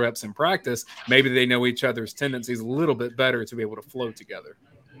gotten those reps in practice, maybe they know each other's tendencies a little bit better to be able to flow together.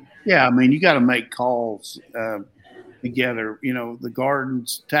 Yeah, you got to make calls together. The guard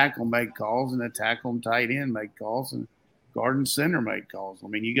and tackle make calls, and the tackle and tight end make calls, and guard and center make calls.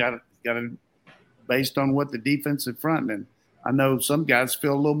 You got to based on what the defensive front. And I know some guys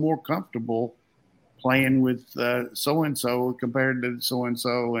feel a little more comfortable playing with so-and-so compared to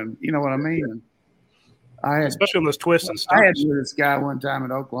so-and-so, and you know what I mean? And especially on those twists and stuff. I had this guy one time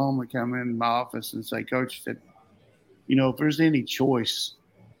at Oklahoma come in my office and say, Coach, said, if there's any choice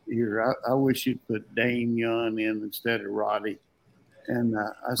here, I wish you'd put Dayne Young in instead of Roddy. And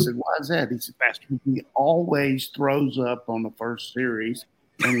I said, why is that? He said, he always throws up on the first series,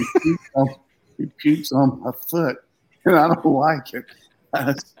 and he pukes on my foot, and I don't like it.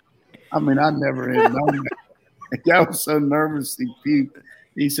 I never had known that. The guy was so nervous he puked.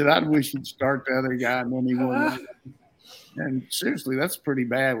 He said, I wish you'd start the other guy, and then he wouldn't. And seriously, that's pretty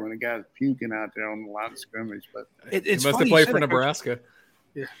bad when a guy's puking out there on the line of scrimmage. But he must have played for Nebraska.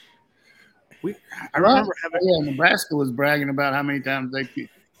 Yeah. I remember Nebraska was bragging about how many times they puked.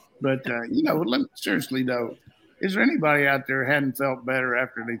 But, seriously, though, is there anybody out there who hadn't felt better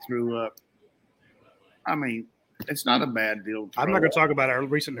after they threw up? It's not a bad deal. I'm not going to talk about our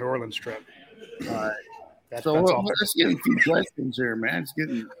recent New Orleans trip. All right. Let's get a few questions here, man. It's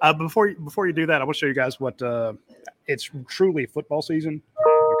getting before you do that, I want to show you guys what it's truly football season.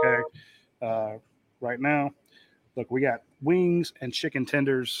 Okay, right now, look, we got wings and chicken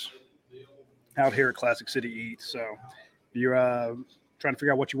tenders out here at Classic City Eats. So if you're trying to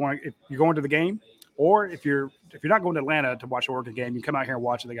figure out what you want, if you're going to the game, or if you're not going to Atlanta to watch an Oregon game, you come out here and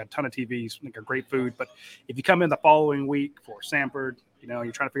watch it. They got a ton of TVs, they got great food. But if you come in the following week for Sanford,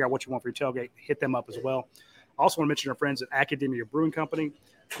 you're trying to figure out what you want for your tailgate, hit them up as well. I also want to mention our friends at Academia Brewing Company.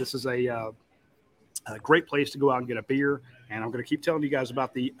 This is a great place to go out and get a beer. And I'm going to keep telling you guys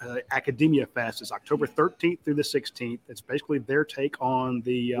about the Academia Fest. It's October 13th through the 16th. It's basically their take on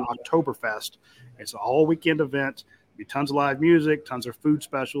the Oktoberfest. It's an all-weekend event. There'll be tons of live music, tons of food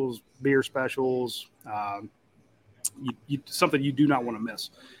specials, beer specials, something you do not want to miss.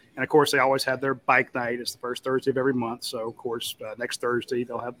 And, of course, they always have their bike night. It's the first Thursday of every month. So, of course, next Thursday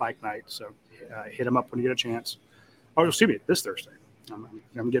they'll have bike night. So hit them up when you get a chance. Oh, excuse me, this Thursday.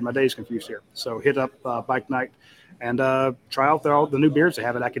 I'm getting my days confused here. So hit up Bike Night and try out all the new beers they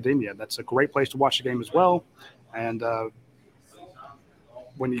have at Academia. That's a great place to watch the game as well. And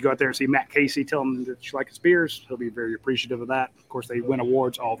when you go out there and see Matt Casey, tell him that you like his beers. He'll be very appreciative of that. Of course, they win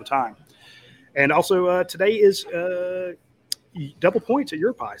awards all the time. And also today is double points at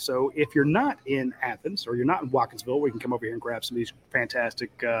Your Pie. So if you're not in Athens or you're not in Watkinsville, we can come over here and grab some of these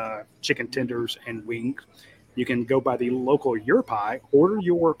fantastic chicken tenders and wings. You can go by the local Your Pie, order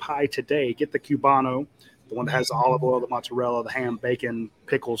your pie today. Get the Cubano, the one that has the olive oil, the mozzarella, the ham, bacon,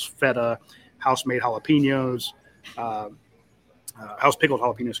 pickles, feta, house-made jalapenos, house-pickled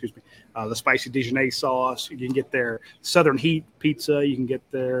jalapeno, the spicy Dijonnaise sauce. You can get their Southern Heat pizza. You can get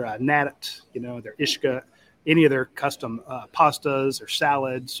their Nattet, their Ishka, any of their custom pastas or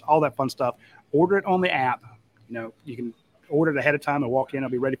salads, all that fun stuff. Order it on the app. You can order it ahead of time and walk in. It'll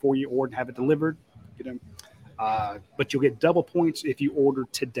be ready for you, or have it delivered. But you'll get double points if you order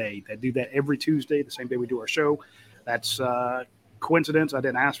today. They do that every Tuesday, the same day we do our show. That's coincidence. I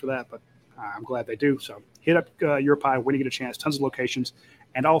didn't ask for that, but I'm glad they do. So hit up Your Pie when you get a chance. Tons of locations,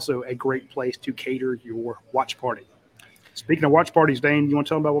 and also a great place to cater your watch party. Speaking of watch parties, Dane, you want to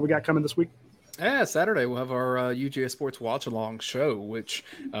tell them about what we got coming this week? Yeah, Saturday we'll have our UGASports watch-along show, which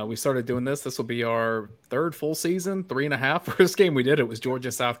we started doing this. This will be our third full season, 3.5. First game we did, it was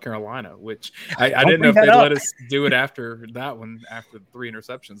Georgia, South Carolina, which I didn't know if they'd let us do it after that one, after the 3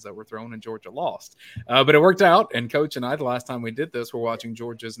 interceptions that were thrown and Georgia lost. But it worked out, and Coach and I, the last time we did this, were watching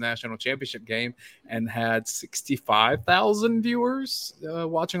Georgia's national championship game and had 65,000 viewers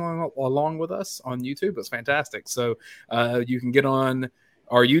watching along with us on YouTube. It was fantastic. So you can get on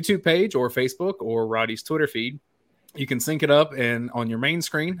our YouTube page or Facebook or Radi's Twitter feed. You can sync it up and on your main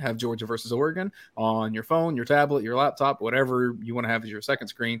screen have Georgia versus Oregon. On your phone, your tablet, your laptop, whatever you want to have as your second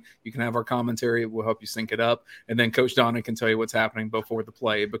screen, you can have our commentary. We'll help you sync it up. And then Coach Donnan can tell you what's happening before the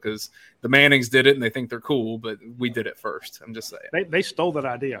play, because the Mannings did it and they think they're cool, but we did it first. I'm just saying. They stole that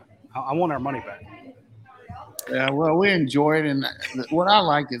idea. I want our money back. Yeah, well, we enjoy it. And what I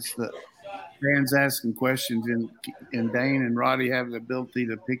like is the fans asking questions, and Dayne and Radi have the ability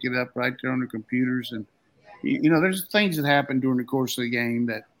to pick it up right there on their computers. And, there's things that happen during the course of the game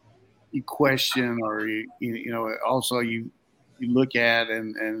that you question, or, also you look at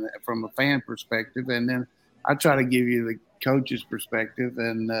and from a fan perspective. And then I try to give you the coach's perspective,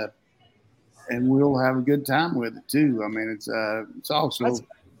 and we'll have a good time with it too. I mean, it's also –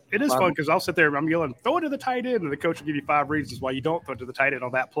 it is fun because I'll sit there and I'm yelling, throw it to the tight end, and the coach will give you 5 reasons why you don't throw it to the tight end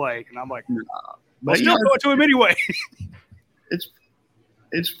on that play. And I'm like, but still throw it to him anyway.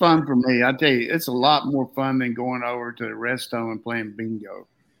 It's fun for me. I tell you, it's a lot more fun than going over to the rest home and playing bingo.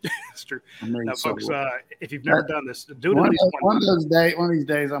 That's true. Now, folks, if you've never done this, do it at least one of these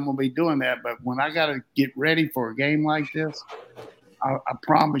days I'm going to be doing that. But when I got to get ready for a game like this, I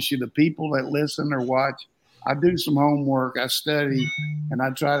promise you, the people that listen or watch, I do some homework, I study, and I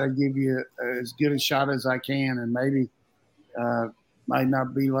try to give you as good a shot as I can. And maybe might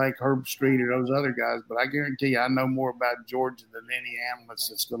not be like Herb Street or those other guys, but I guarantee you I know more about Georgia than any analyst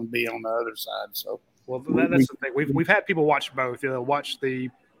that's going to be on the other side. So, well, that's the thing. We've had people watch both. They'll watch the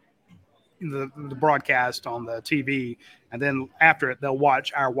broadcast on the TV, and then after it, they'll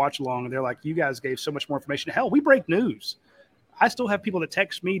watch our watch along, and they're like, "You guys gave so much more information." Hell, we break news. I still have people that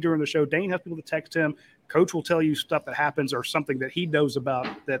text me during the show. Dayne has people that text him. Coach will tell you stuff that happens or something that he knows about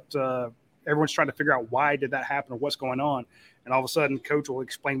that everyone's trying to figure out why did that happen or what's going on. And all of a sudden, Coach will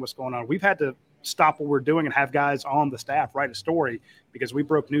explain what's going on. We've had to stop what we're doing and have guys on the staff write a story because we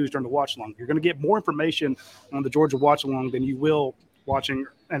broke news during the watch-along. You're going to get more information on the Georgia watch-along than you will watching.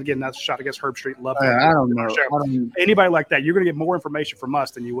 And, again, that's a shot against Herb Street. Love that. I don't know. Anybody like that, you're going to get more information from us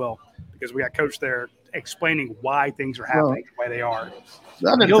than you will because we got Coach there explaining why things are happening the way they are.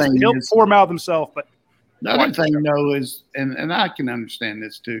 He'll four-mouth himself, but the other thing, though, is, and I can understand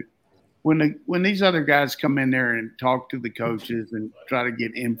this too, when these other guys come in there and talk to the coaches and try to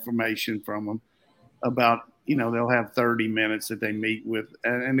get information from them about, they'll have 30 minutes that they meet with,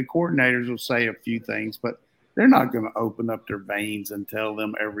 and the coordinators will say a few things, but they're not going to open up their veins and tell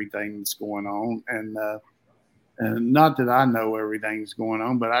them everything that's going on. And not that I know everything's going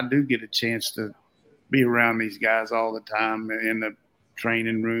on, but I do get a chance to be around these guys all the time in the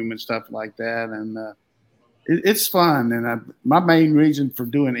training room and stuff like that. And it's fun. And my main reason for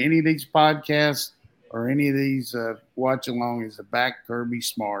doing any of these podcasts or any of these watch along is to back Kirby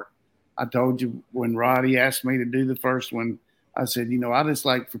Smart. I told you when Radi asked me to do the first one, I said, I just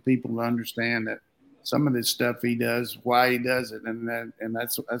like for people to understand that some of this stuff he does, why he does it. And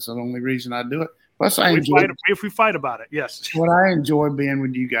that's the only reason I do it. Plus, if we fight about it, yes. What I enjoy being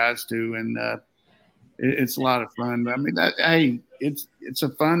with you guys too. And it's a lot of fun. I mean, it's a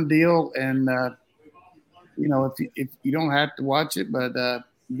fun deal, and if you don't have to watch it, but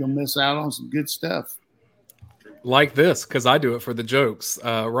you'll miss out on some good stuff. Like this, because I do it for the jokes.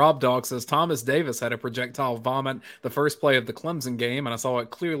 Rob Dog says Thomas Davis had a projectile vomit the first play of the Clemson game, and I saw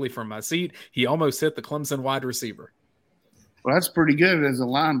it clearly from my seat. He almost hit the Clemson wide receiver. Well, that's pretty good as a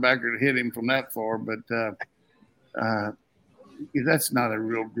linebacker to hit him from that far, but that's not a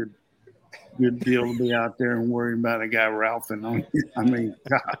real good deal to be out there and worrying about a guy ralphing on you. I mean,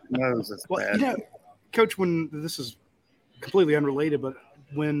 God knows that's bad. Coach, when this is completely unrelated, but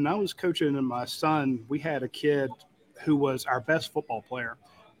when I was coaching my son, we had a kid who was our best football player,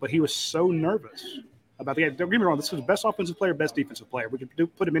 but he was so nervous about the game. Don't get me wrong, this was the best offensive player, best defensive player. We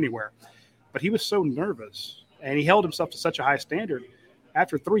could put him anywhere. But he was so nervous, and he held himself to such a high standard.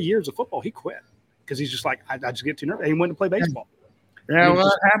 After 3 years of football, he quit because he's just like, I just get too nervous. And he went to play baseball. Yeah, well,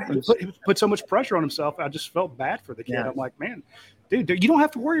 that happens. He put so much pressure on himself. I just felt bad for the kid. Yeah. I'm like, man, dude, you don't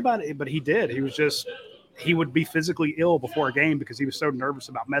have to worry about it. But he did. He would be physically ill before a game because he was so nervous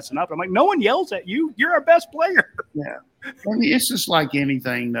about messing up. I'm like, no one yells at you. You're our best player. Yeah. I mean, it's just like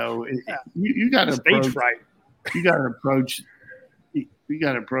anything, though. You got to stage fright. You got to approach. You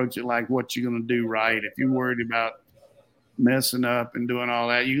got to approach it like what you're going to do right. If you're worried about messing up and doing all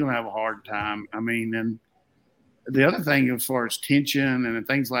that, you're going to have a hard time. I mean, and the other thing as far as tension and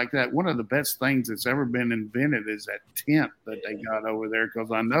things like that, one of the best things that's ever been invented is that tent that they got over there,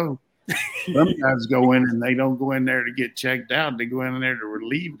 because I know some guys go in and they don't go in there to get checked out. They go in there to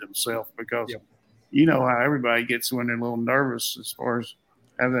relieve themselves because you know how everybody gets when they're a little nervous as far as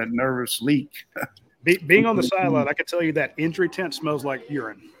have that nervous leak. Being on the sideline, I can tell you that injury tent smells like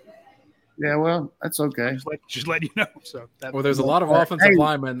urine. Yeah, well, that's okay. Just let you know. So there's a lot of offensive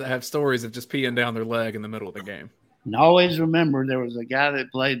linemen that have stories of just peeing down their leg in the middle of the game. And always remember, there was a guy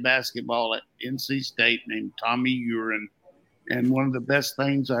that played basketball at NC State named Tommy Urine. And one of the best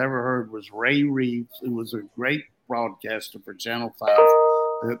things I ever heard was Ray Reeves, who was a great broadcaster for Channel 5,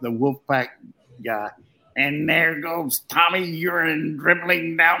 the Wolfpack guy. And there goes Tommy Urine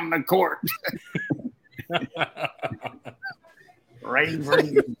dribbling down the court. Ray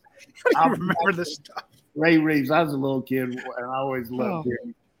Reeves. I remember this stuff. Ray Reeves. I was a little kid, and I always loved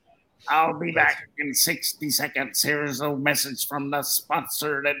him. I'll be back in 60 seconds. Here's a message from the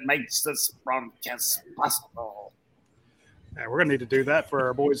sponsor that makes this broadcast possible. Yeah, we're going to need to do that for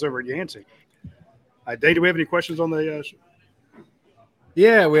our boys over at Yancey. Dave, do we have any questions on the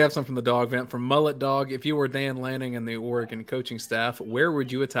Yeah, we have some from the dog vent from Mullet Dog. If you were Dan Lanning and the Oregon coaching staff, where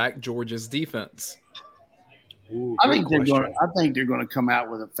would you attack Georgia's defense? Ooh, I think they're going to come out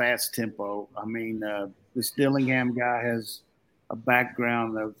with a fast tempo. I mean, this Dillingham guy has a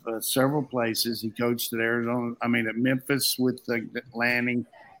background of several places. He coached at Arizona. I mean, at Memphis with Lanning.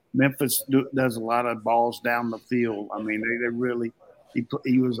 Memphis does a lot of balls down the field. I mean, they really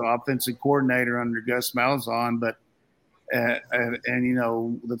he was offensive coordinator under Gus Malzahn, but and you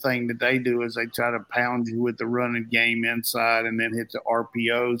know the thing that they do is they try to pound you with the running game inside and then hit the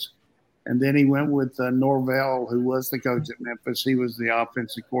RPOs. And then he went with Norvell, who was the coach at Memphis. He was the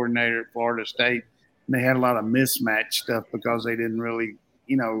offensive coordinator at Florida State. And they had a lot of mismatch stuff because they didn't really,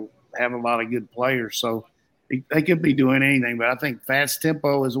 have a lot of good players. So they could be doing anything. But I think fast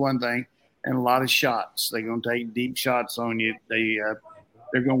tempo is one thing and a lot of shots. They're going to take deep shots on you. They're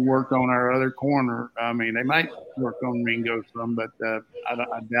going to work on our other corner. I mean, they might work on Ringo some, but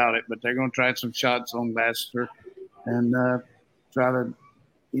I doubt it. But they're going to try some shots on Lassiter and try to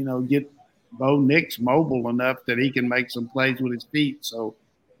get Bo Nix mobile enough that he can make some plays with his feet. So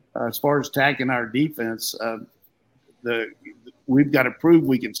as far as attacking our defense, we've got to prove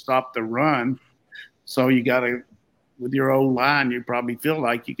we can stop the run. So you got to, with your old line, you probably feel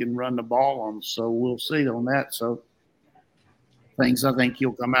like you can run the ball on them. So we'll see on that. So things I think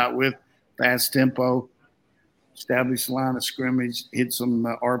he'll come out with, fast tempo, establish the line of scrimmage, hit some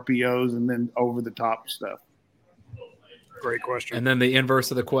RPOs, and then over the top stuff. Great question. And then the inverse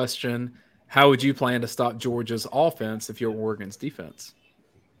of the question, how would you plan to stop Georgia's offense if you're Oregon's defense?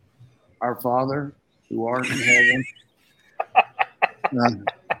 Our Father, who art in heaven.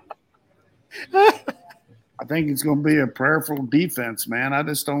 I think it's going to be a prayerful defense, man. I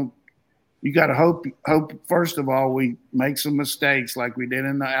just don't – you got to hope, first of all, we make some mistakes like we did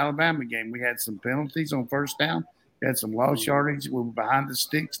in the Alabama game. We had some penalties on first down. We had some lost yardage. We were behind the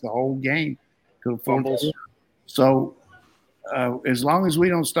sticks the whole game. So – as long as we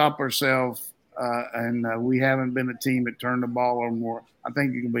don't stop ourselves and we haven't been a team that turned the ball over more, I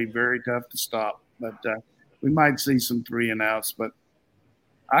think it can be very tough to stop. But we might see some 3-and-outs. But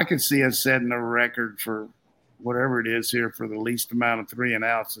I could see us setting a record for whatever it is here for the least amount of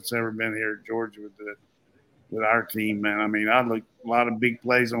 3-and-outs that's ever been here at Georgia with with our team, man. I mean, I look a lot of big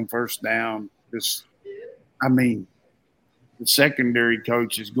plays on first down. The secondary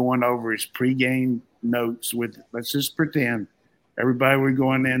coach is going over his pregame notes with, let's just pretend everybody we're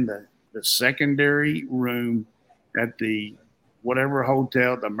going in the secondary room at the whatever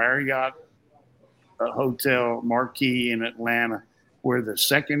hotel, the Marriott Hotel Marquis in Atlanta, where the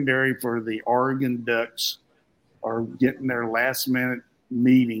secondary for the Oregon Ducks are getting their last minute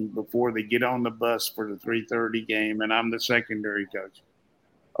meeting before they get on the bus for the 3:30 game, and I'm the secondary coach.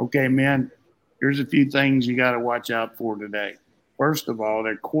 Okay, man, here's a few things you got to watch out for today. First of all,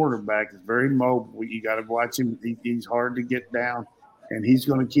 their quarterback is very mobile. You got to watch him. He's hard to get down, and he's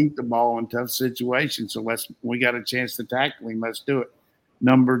going to keep the ball in tough situations. So we got a chance to tackle him. Let's do it.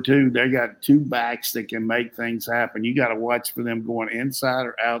 Number two, they got two backs that can make things happen. You got to watch for them going inside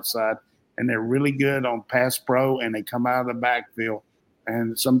or outside, and they're really good on pass pro, and they come out of the backfield,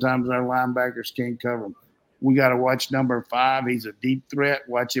 and sometimes our linebackers can't cover them. We got to watch number 5. He's a deep threat.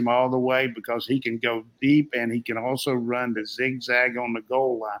 Watch him all the way because he can go deep, and he can also run the zigzag on the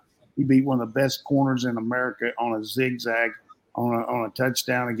goal line. He beat one of the best corners in America on a zigzag on a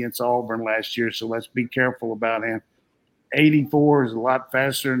touchdown against Auburn last year, so let's be careful about him. 84 is a lot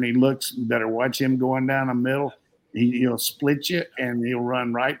faster than he looks. You better watch him going down the middle. He'll split you, and he'll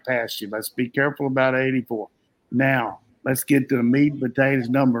run right past you. Let's be careful about 84. Now, let's get to the meat and potatoes.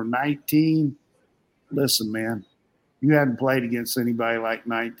 Number 19. Listen, man, you haven't played against anybody like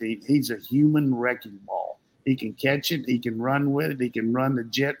 19. He's a human wrecking ball. He can catch it. He can run with it. He can run the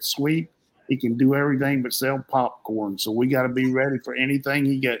jet sweep. He can do everything but sell popcorn. So we got to be ready for anything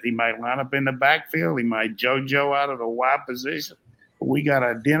he gets. He might line up in the backfield. He might JoJo out of the wide position. But we got to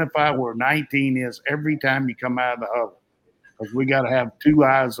identify where 19 is every time you come out of the huddle, because we got to have two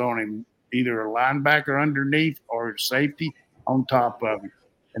eyes on him, either a linebacker underneath or a safety on top of him.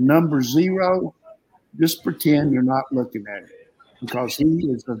 And number 0, just pretend you're not looking at him, because he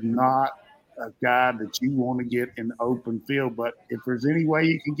is not a guy that you want to get in the open field. But if there's any way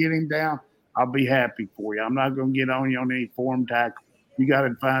you can get him down, I'll be happy for you. I'm not going to get on you on any form tackle. You got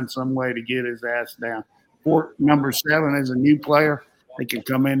to find some way to get his ass down. Number 7 is a new player. They can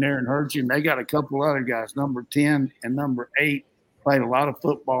come in there and hurt you. And they got a couple other guys. Number 10 and number 8 played a lot of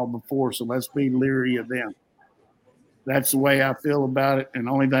football before, so let's be leery of them. That's the way I feel about it. And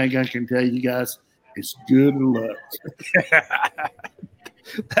the only thing I can tell you guys is good luck.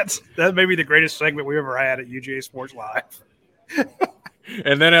 That may be the greatest segment we ever had at UGA Sports Live.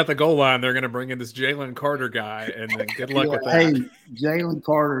 And then at the goal line, they're going to bring in this Jalen Carter guy, and then good luck with that. Hey, Jalen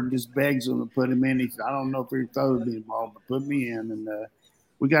Carter just begs them to put him in. I don't know if he throws me the ball, but put me in. And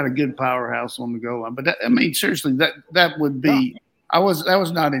we got a good powerhouse on the goal line. But seriously, that would be. That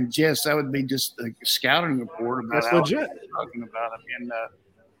was not in jest. That would be just a scouting report about That's legit. Talking about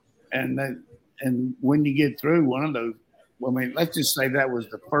him. And when you get through one of those, let's just say that was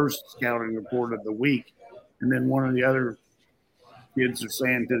the first scouting report of the week, and then one of the other kids are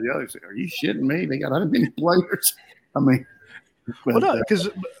saying to the others, "Are you shitting me? They got that many players?" Because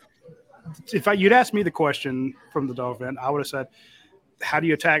if you'd asked me the question from the Dolphin, I would have said, how do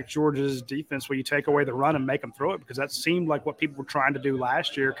you attack Georgia's defense where you take away the run and make them throw it? Because that seemed like what people were trying to do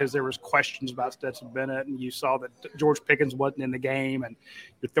last year, because there was questions about Stetson Bennett, and you saw that George Pickens wasn't in the game, and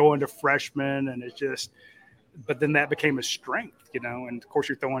you're throwing to freshmen, and it's just – but then that became a strength, and, of course,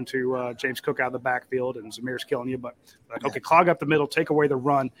 you're throwing to James Cook out of the backfield, and Zamir's killing you. But, okay, clog up the middle, take away the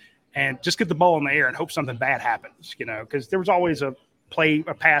run, and just get the ball in the air and hope something bad happens, because there was always a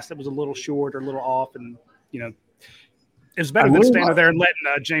pass that was a little short or a little off, and, it's better than standing there and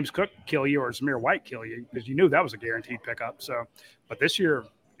letting James Cook kill you or Zamir White kill you, because you knew that was a guaranteed pickup. So, but this year,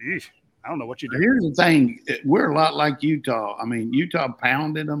 I don't know what you do. Here's the thing. We're a lot like Utah. Utah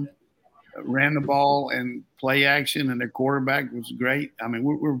pounded them, ran the ball and play action, and their quarterback was great.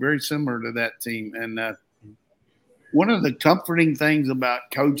 We're very similar to that team. And one of the comforting things about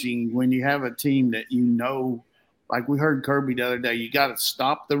coaching, when you have a team that like we heard Kirby the other day, you got to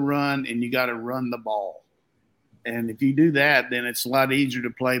stop the run and you got to run the ball. And if you do that, then it's a lot easier to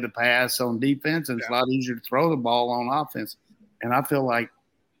play the pass on defense, and it's a lot easier to throw the ball on offense. And I feel like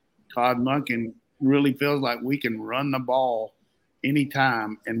Todd Monken really feels like we can run the ball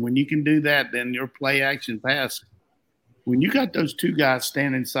anytime. And when you can do that, then your play action pass, when you got those two guys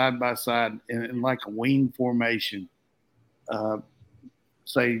standing side by side in like a wing formation,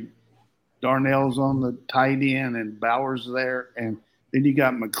 say Darnell's on the tight end and Bowers there, and then you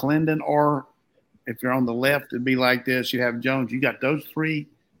got McClendon, or if you're on the left, it'd be like this. You have Jones. You got those 3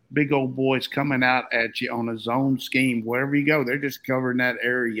 big old boys coming out at you on a zone scheme. Wherever you go, they're just covering that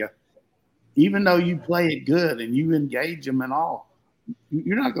area. Even though you play it good and you engage them and all,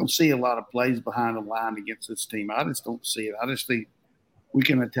 you're not going to see a lot of plays behind the line against this team. I just don't see it. I just think we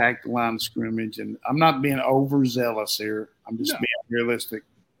can attack the line of scrimmage, and I'm not being overzealous here. I'm just being realistic.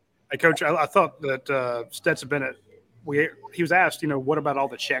 Hey, Coach, I thought that Stetson Bennett, he was asked, what about all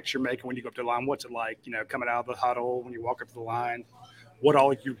the checks you're making when you go up to the line? What's it like, coming out of the huddle when you walk up to the line? What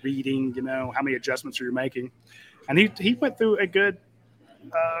all you're reading, how many adjustments are you making? And he went through a good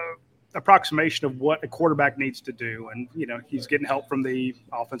approximation of what a quarterback needs to do. And, he's getting help from the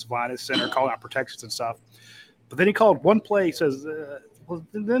offensive line, his center, calling out protections and stuff. But then he called one play, he says, well,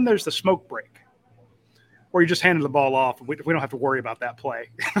 then there's the smoke break, where you just handed the ball off. And we don't have to worry about that play.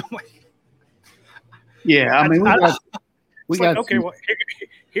 Yeah, I mean, we got okay. Well,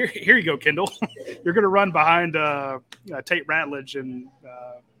 here you go, Kendall. You're going to run behind Tate Ratledge and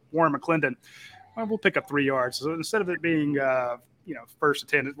Warren McClendon. Well, we'll pick up 3 yards. So instead of it being first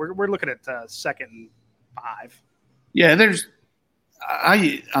and 10, we're looking at second and 5. Yeah,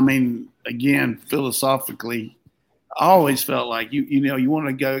 I mean, again, philosophically, I always felt like you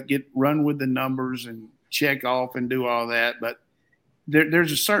want to go run with the numbers and check off and do all that, but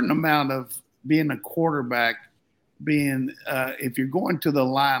there's a certain amount of being a quarterback, if you're going to the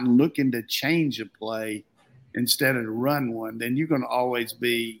line looking to change a play instead of to run one, then you're going to always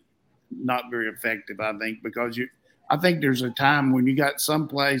be not very effective, I think, because I think there's a time when you got some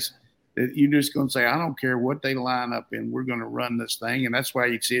place that you're just going to say, I don't care what they line up in, we're going to run this thing. And that's why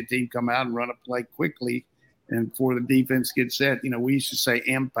you see a team come out and run a play quickly and before the defense gets set. We used to say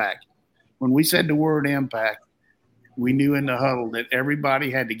impact. When we said the word impact, we knew in the huddle that everybody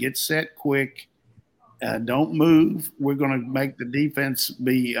had to get set quick. Don't move. We're going to make the defense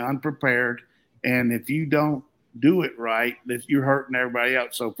be unprepared. And if you don't do it right, that you're hurting everybody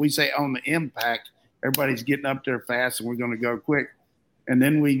else. So if we say on the impact, everybody's getting up there fast and we're going to go quick. And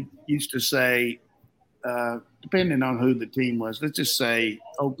then we used to say, depending on who the team was, let's just say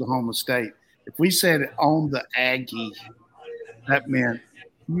Oklahoma State. If we said on the Aggie, that meant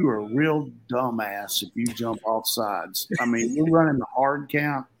you are a real dumbass if you jump off sides. I mean, we're running the hard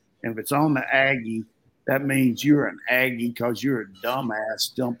count, and if it's on the Aggie, that means you're an Aggie because you're a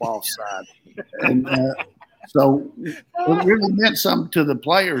dumbass jump off side. And so it really meant something to the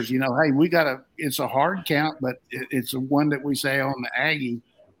players. Hey, it's a hard count, but it's the one that we say on the Aggie,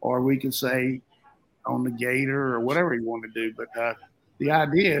 or we can say on the Gator or whatever you want to do. But the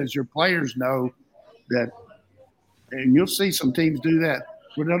idea is your players know that, and you'll see some teams do that,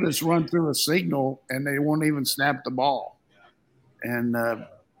 where they'll just run through a signal and they won't even snap the ball. And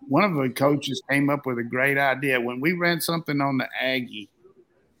one of the coaches came up with a great idea. When we ran something on the Aggie,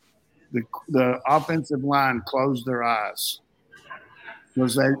 the offensive line closed their eyes.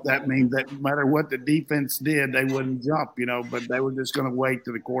 Because that means that no matter what the defense did, they wouldn't jump, but they were just going to wait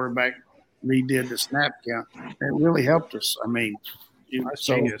till the quarterback redid the snap count. It really helped us. I mean,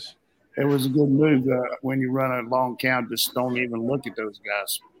 genius. It was a good move when you run a long count. Just don't even look at those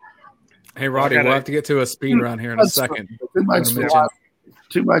guys. Hey, Roddy, we'll have to get to a speed round here in a second.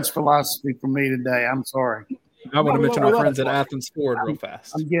 Too much philosophy for me today. I'm sorry. I want to mention our friends at Athens Ford real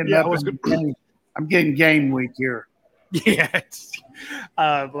fast. I'm getting game week here. Yeah,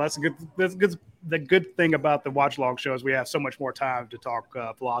 well, that's good. The good thing about the watch long show is we have so much more time to talk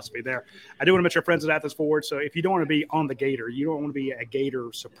philosophy there. I do want to mention our friends at Athens Ford. So if you don't want to be on the Gator, you don't want to be a Gator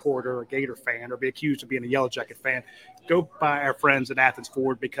supporter, a Gator fan, or be accused of being a Yellow Jacket fan, go by our friends at Athens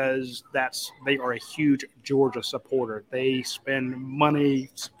Ford because they are a huge Georgia supporter. They spend money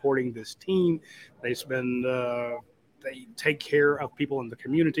supporting this team. They take care of people in the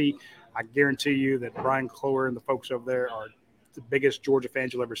community. I guarantee you that Brian Clower and the folks over there are the biggest Georgia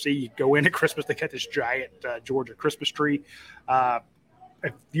fans you'll ever see. You go in at Christmas, they got this giant Georgia Christmas tree.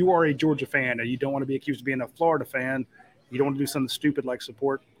 If you are a Georgia fan and you don't want to be accused of being a Florida fan, you don't want to do something stupid like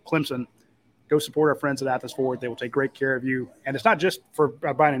support Clemson, go support our friends at Athens Ford. They will take great care of you. And it's not just for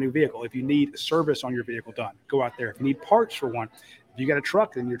buying a new vehicle. If you need service on your vehicle done, go out there. If you need parts for one, if you got a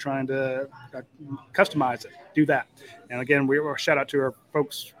truck and you're trying to customize it, do that. And again, we shout out to our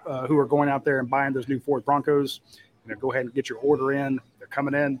folks who are going out there and buying those new Ford Broncos. Go ahead and get your order in. They're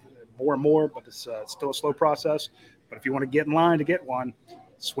coming in more and more, but it's still a slow process. But if you want to get in line to get one,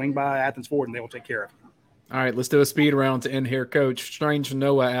 swing by Athens Ford and they will take care of you. All right, let's do a speed round to end here, Coach. Strange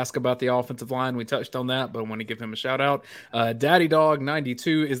Noah asked about the offensive line. We touched on that, but I want to give him a shout-out. Daddy Dog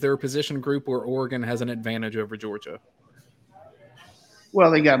 92, is there a position group where Oregon has an advantage over Georgia? Well,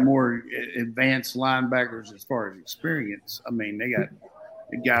 they got more advanced linebackers as far as experience. I mean, they got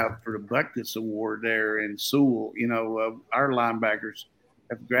a guy for the Butkus Award there in Sewell. Our linebackers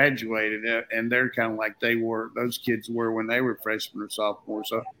have graduated, and they're kind of like those kids were when they were freshmen or sophomores.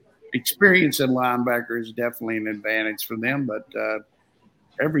 So experience at linebacker is definitely an advantage for them, but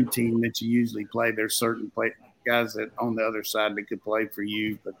every team that you usually play, there's certain guys that on the other side that could play for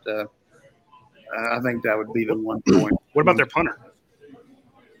you. But I think that would be the one point. What about their punter?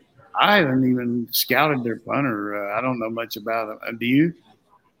 I haven't even scouted their punter. I don't know much about it. Do you?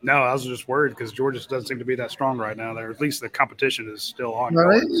 No, I was just worried because Georgia doesn't seem to be that strong right now. There, at least the competition is still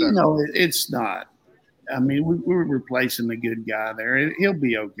ongoing. It's not. I mean, we're replacing the good guy there. He'll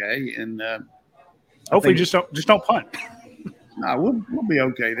be okay, and hopefully, just don't punt. No, we'll be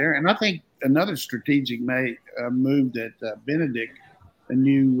okay there. And I think another strategic move that Benedict,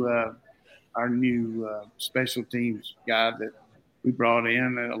 our new special teams guy that we brought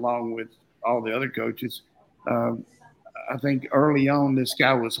in, along with all the other coaches. I think early on, this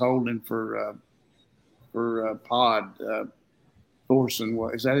guy was holding for Pod Thorson.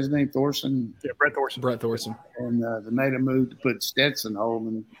 What is that? His name, Thorson? Yeah, Brett Thorson. Brett Thorson. And they made a move to put Stetson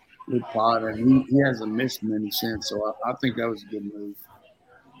holding with Pod, and he hasn't missed many since. So I think that was a good move.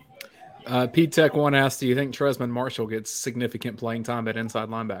 Pete Tech One asked, "Do you think Tresman Marshall gets significant playing time at inside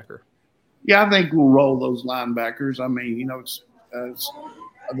linebacker?" Yeah, I think we'll roll those linebackers. I mean,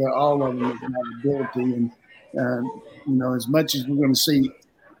 all of them have ability, and as much as we're going to see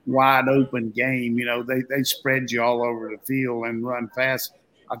wide open game, they spread you all over the field and run fast.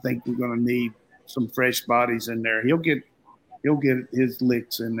 I think we're going to need some fresh bodies in there. He'll get his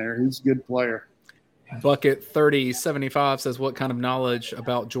licks in there. He's a good player. Bucket 3075 says, "What kind of knowledge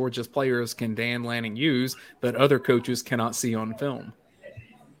about Georgia's players can Dan Lanning use that other coaches cannot see on film?"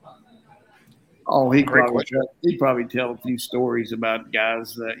 Oh, he'd probably tell a few stories about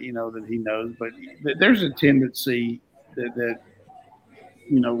guys that he knows. But there's a tendency that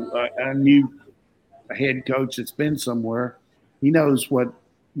a new head coach that's been somewhere, he knows what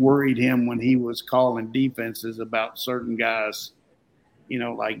worried him when he was calling defenses about certain guys,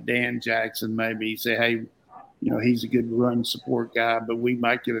 like Dan Jackson. Maybe he say, hey, he's a good run support guy, but we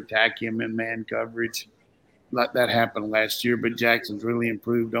might could attack him in man coverage. Like that happened last year, but Jackson's really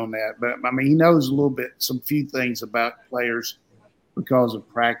improved on that. But I mean, he knows a little bit, some few things about players because of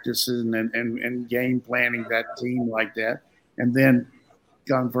practices and game planning that team like that. And then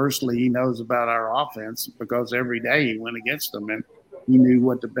conversely, he knows about our offense because every day he went against them, and he knew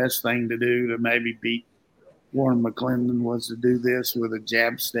what the best thing to do to maybe beat Warren McClendon was to do this with a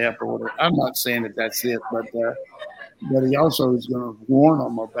jab step or whatever. I'm not saying that that's it, but he also is going to warn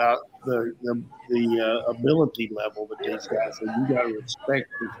them about the ability level that these guys have. You got to respect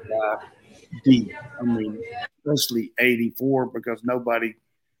this guy deep. I mean, especially 84, because nobody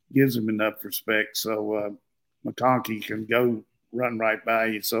gives him enough respect. So McConkey can go run right by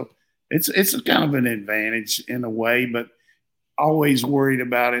you. So it's a kind of an advantage in a way, but always worried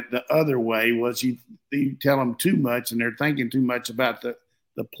about it the other way was you tell them too much and they're thinking too much about the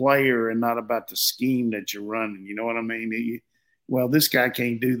player and not about the scheme that you're running. You know what I mean? Well, this guy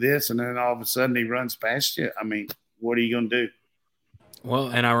can't do this, and then all of a sudden he runs past you. I mean, what are you going to do? Well,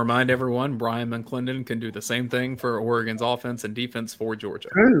 and I remind everyone, Brian McClendon can do the same thing for Oregon's offense and defense for Georgia.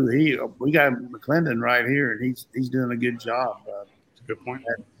 True. We got McClendon right here, and he's doing a good job. That's a good point.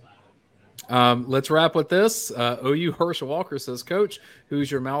 Let's wrap with this. OU Herschel Walker says, "Coach, who's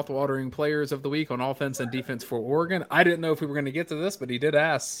your mouth-watering players of the week on offense and defense for Oregon?" I didn't know if we were going to get to this, but he did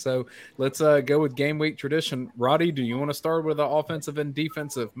ask. So let's go with game week tradition. Roddy, do you want to start with the offensive and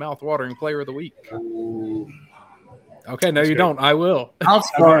defensive mouth-watering player of the week? Okay, no, you don't. I will. I'll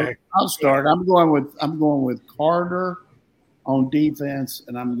start. I'm going with Carter on defense,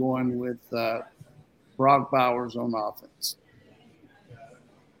 and I'm going with Brock Bowers on offense.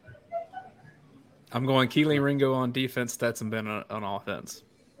 I'm going Keely Ringo on defense, Stetson Bennett on offense.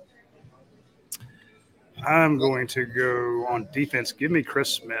 I'm going to go on defense. Give me Chris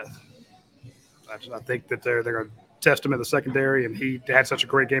Smith. I think that they're going to test him in the secondary, and he had such a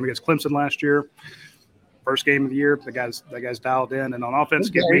great game against Clemson last year. First game of the year, the guy's dialed in. And on offense,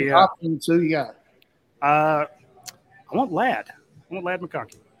 give me who you got? I want Ladd. I want Ladd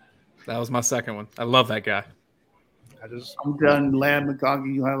McConkey. That was my second one. I love that guy. I'm done. Ladd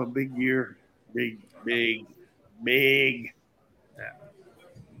McConkey, you'll have a big year. Big. Yeah.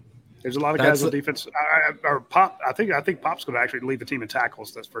 There's a lot of guys on defense. I think Pop's going to actually lead the team in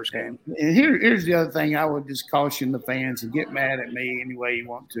tackles this first game. And here's the other thing. I would just caution the fans and get mad at me any way you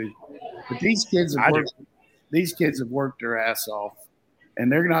want to. But these kids have worked their ass off, and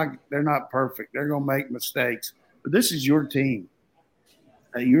they're not perfect. They're going to make mistakes. But this is your team.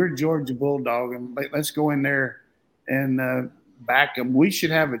 You're a Georgia Bulldog, and let's go in there and back them. We should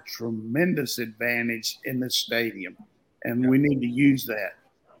have a tremendous advantage in this stadium, and we need to use that.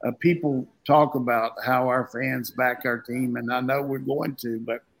 People talk about how our fans back our team, and I know we're going to,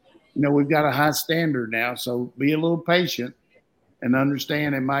 but we've got a high standard now, so be a little patient and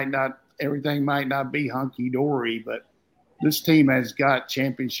understand everything might not be hunky dory, but this team has got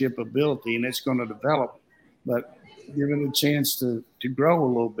championship ability and it's going to develop, but give it a chance to grow a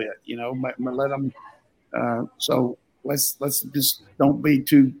little bit, let them. So let's just don't be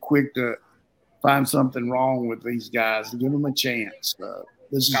too quick to find something wrong with these guys. Give them a chance.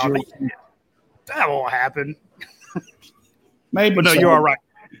 This is that won't happen. Maybe, but no, so. you're all right.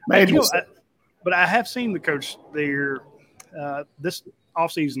 Maybe, but I have seen the coach there. This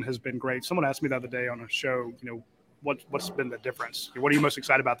offseason has been great. Someone asked me the other day on a show, what's been the difference? What are you most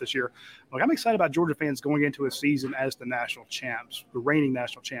excited about this year? I'm excited about Georgia fans going into a season as the national champs, the reigning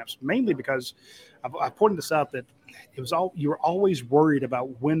national champs, mainly because I've pointed this out that you were always worried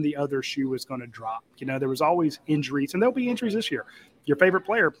about when the other shoe was going to drop. There was always injuries, and there'll be injuries this year. Your favorite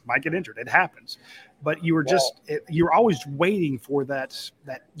player might get injured. It happens. But you were always waiting for that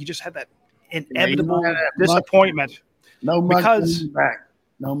you just had that inevitable disappointment. No monkey back.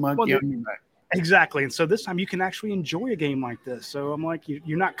 No monkey on your back. Exactly. And so this time you can actually enjoy a game like this. So I'm like,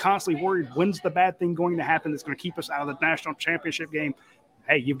 you're not constantly worried, when's the bad thing going to happen that's going to keep us out of the national championship game?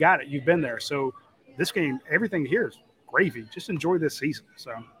 Hey, you've got it. You've been there. So this game, everything here is gravy. Just enjoy this season.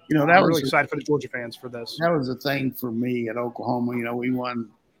 So I'm really excited for the Georgia fans for this. That was the thing for me at Oklahoma. We won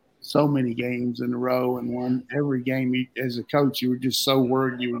so many games in a row and won every game. As a coach, you were just so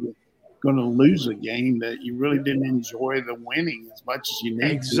worried you were going to lose a game that you really didn't enjoy the winning as much as you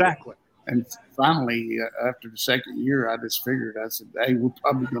need. Exactly. And finally, after the second year, I just figured, I said, hey, we're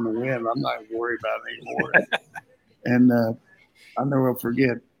probably going to win. I'm not worried about it anymore. And I'll never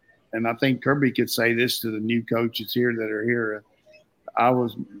forget, and I think Kirby could say this to the new coaches here that are here. I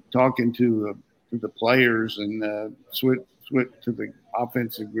was talking to the players and switched to the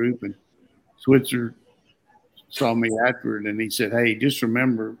offensive group, and Switzer saw me afterward, and he said, hey, just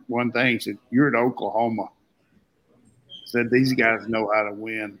remember one thing. He said, you're at Oklahoma. Said these guys know how to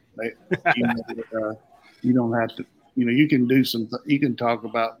win. You don't have to, you can do you can talk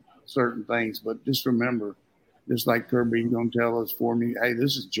about certain things, but just remember, just like Kirby, you're going to tell us for me, hey,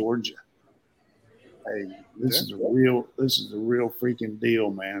 this is Georgia. Hey, this is a real freaking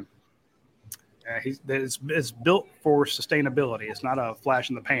deal, man. It's built for sustainability. It's not a flash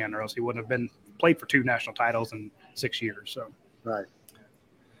in the pan, or else he wouldn't have been played for 2 national titles in 6 years. So right.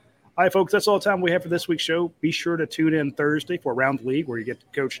 All right, folks, that's all the time we have for this week's show. Be sure to tune in Thursday for Around the League, where you get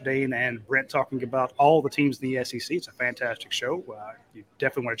Coach Dayne and Brent talking about all the teams in the SEC. It's a fantastic show. You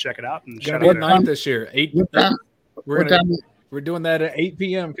definitely want to check it out. And shout out to this year. We're doing that at 8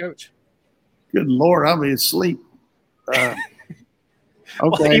 p.m., Coach. Good Lord, I'll be asleep. Okay.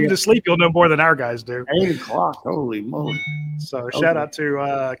 Well, even asleep, you'll know more than our guys do. 8 o'clock, holy moly. So shout out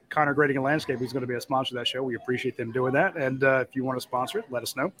to Connor Grading and Landscape, who's going to be a sponsor of that show. We appreciate them doing that. And if you want to sponsor it, let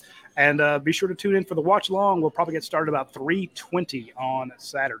us know. And be sure to tune in for the watch along. We'll probably get started about 3:20 on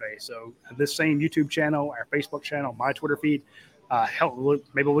Saturday. So this same YouTube channel, our Facebook channel, my Twitter feed,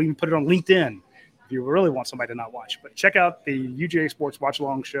 maybe we'll even put it on LinkedIn if you really want somebody to not watch. But check out the UGASports watch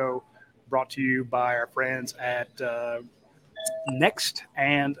along show brought to you by our friends at Next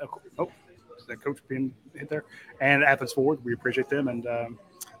and is that Coach being hit there? And Athens Forward, we appreciate them. And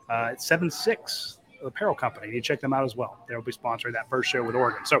it's 7-6 Apparel Company. You check them out as well. They'll be sponsoring that first show with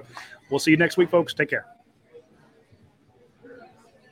Oregon. So we'll see you next week, folks. Take care.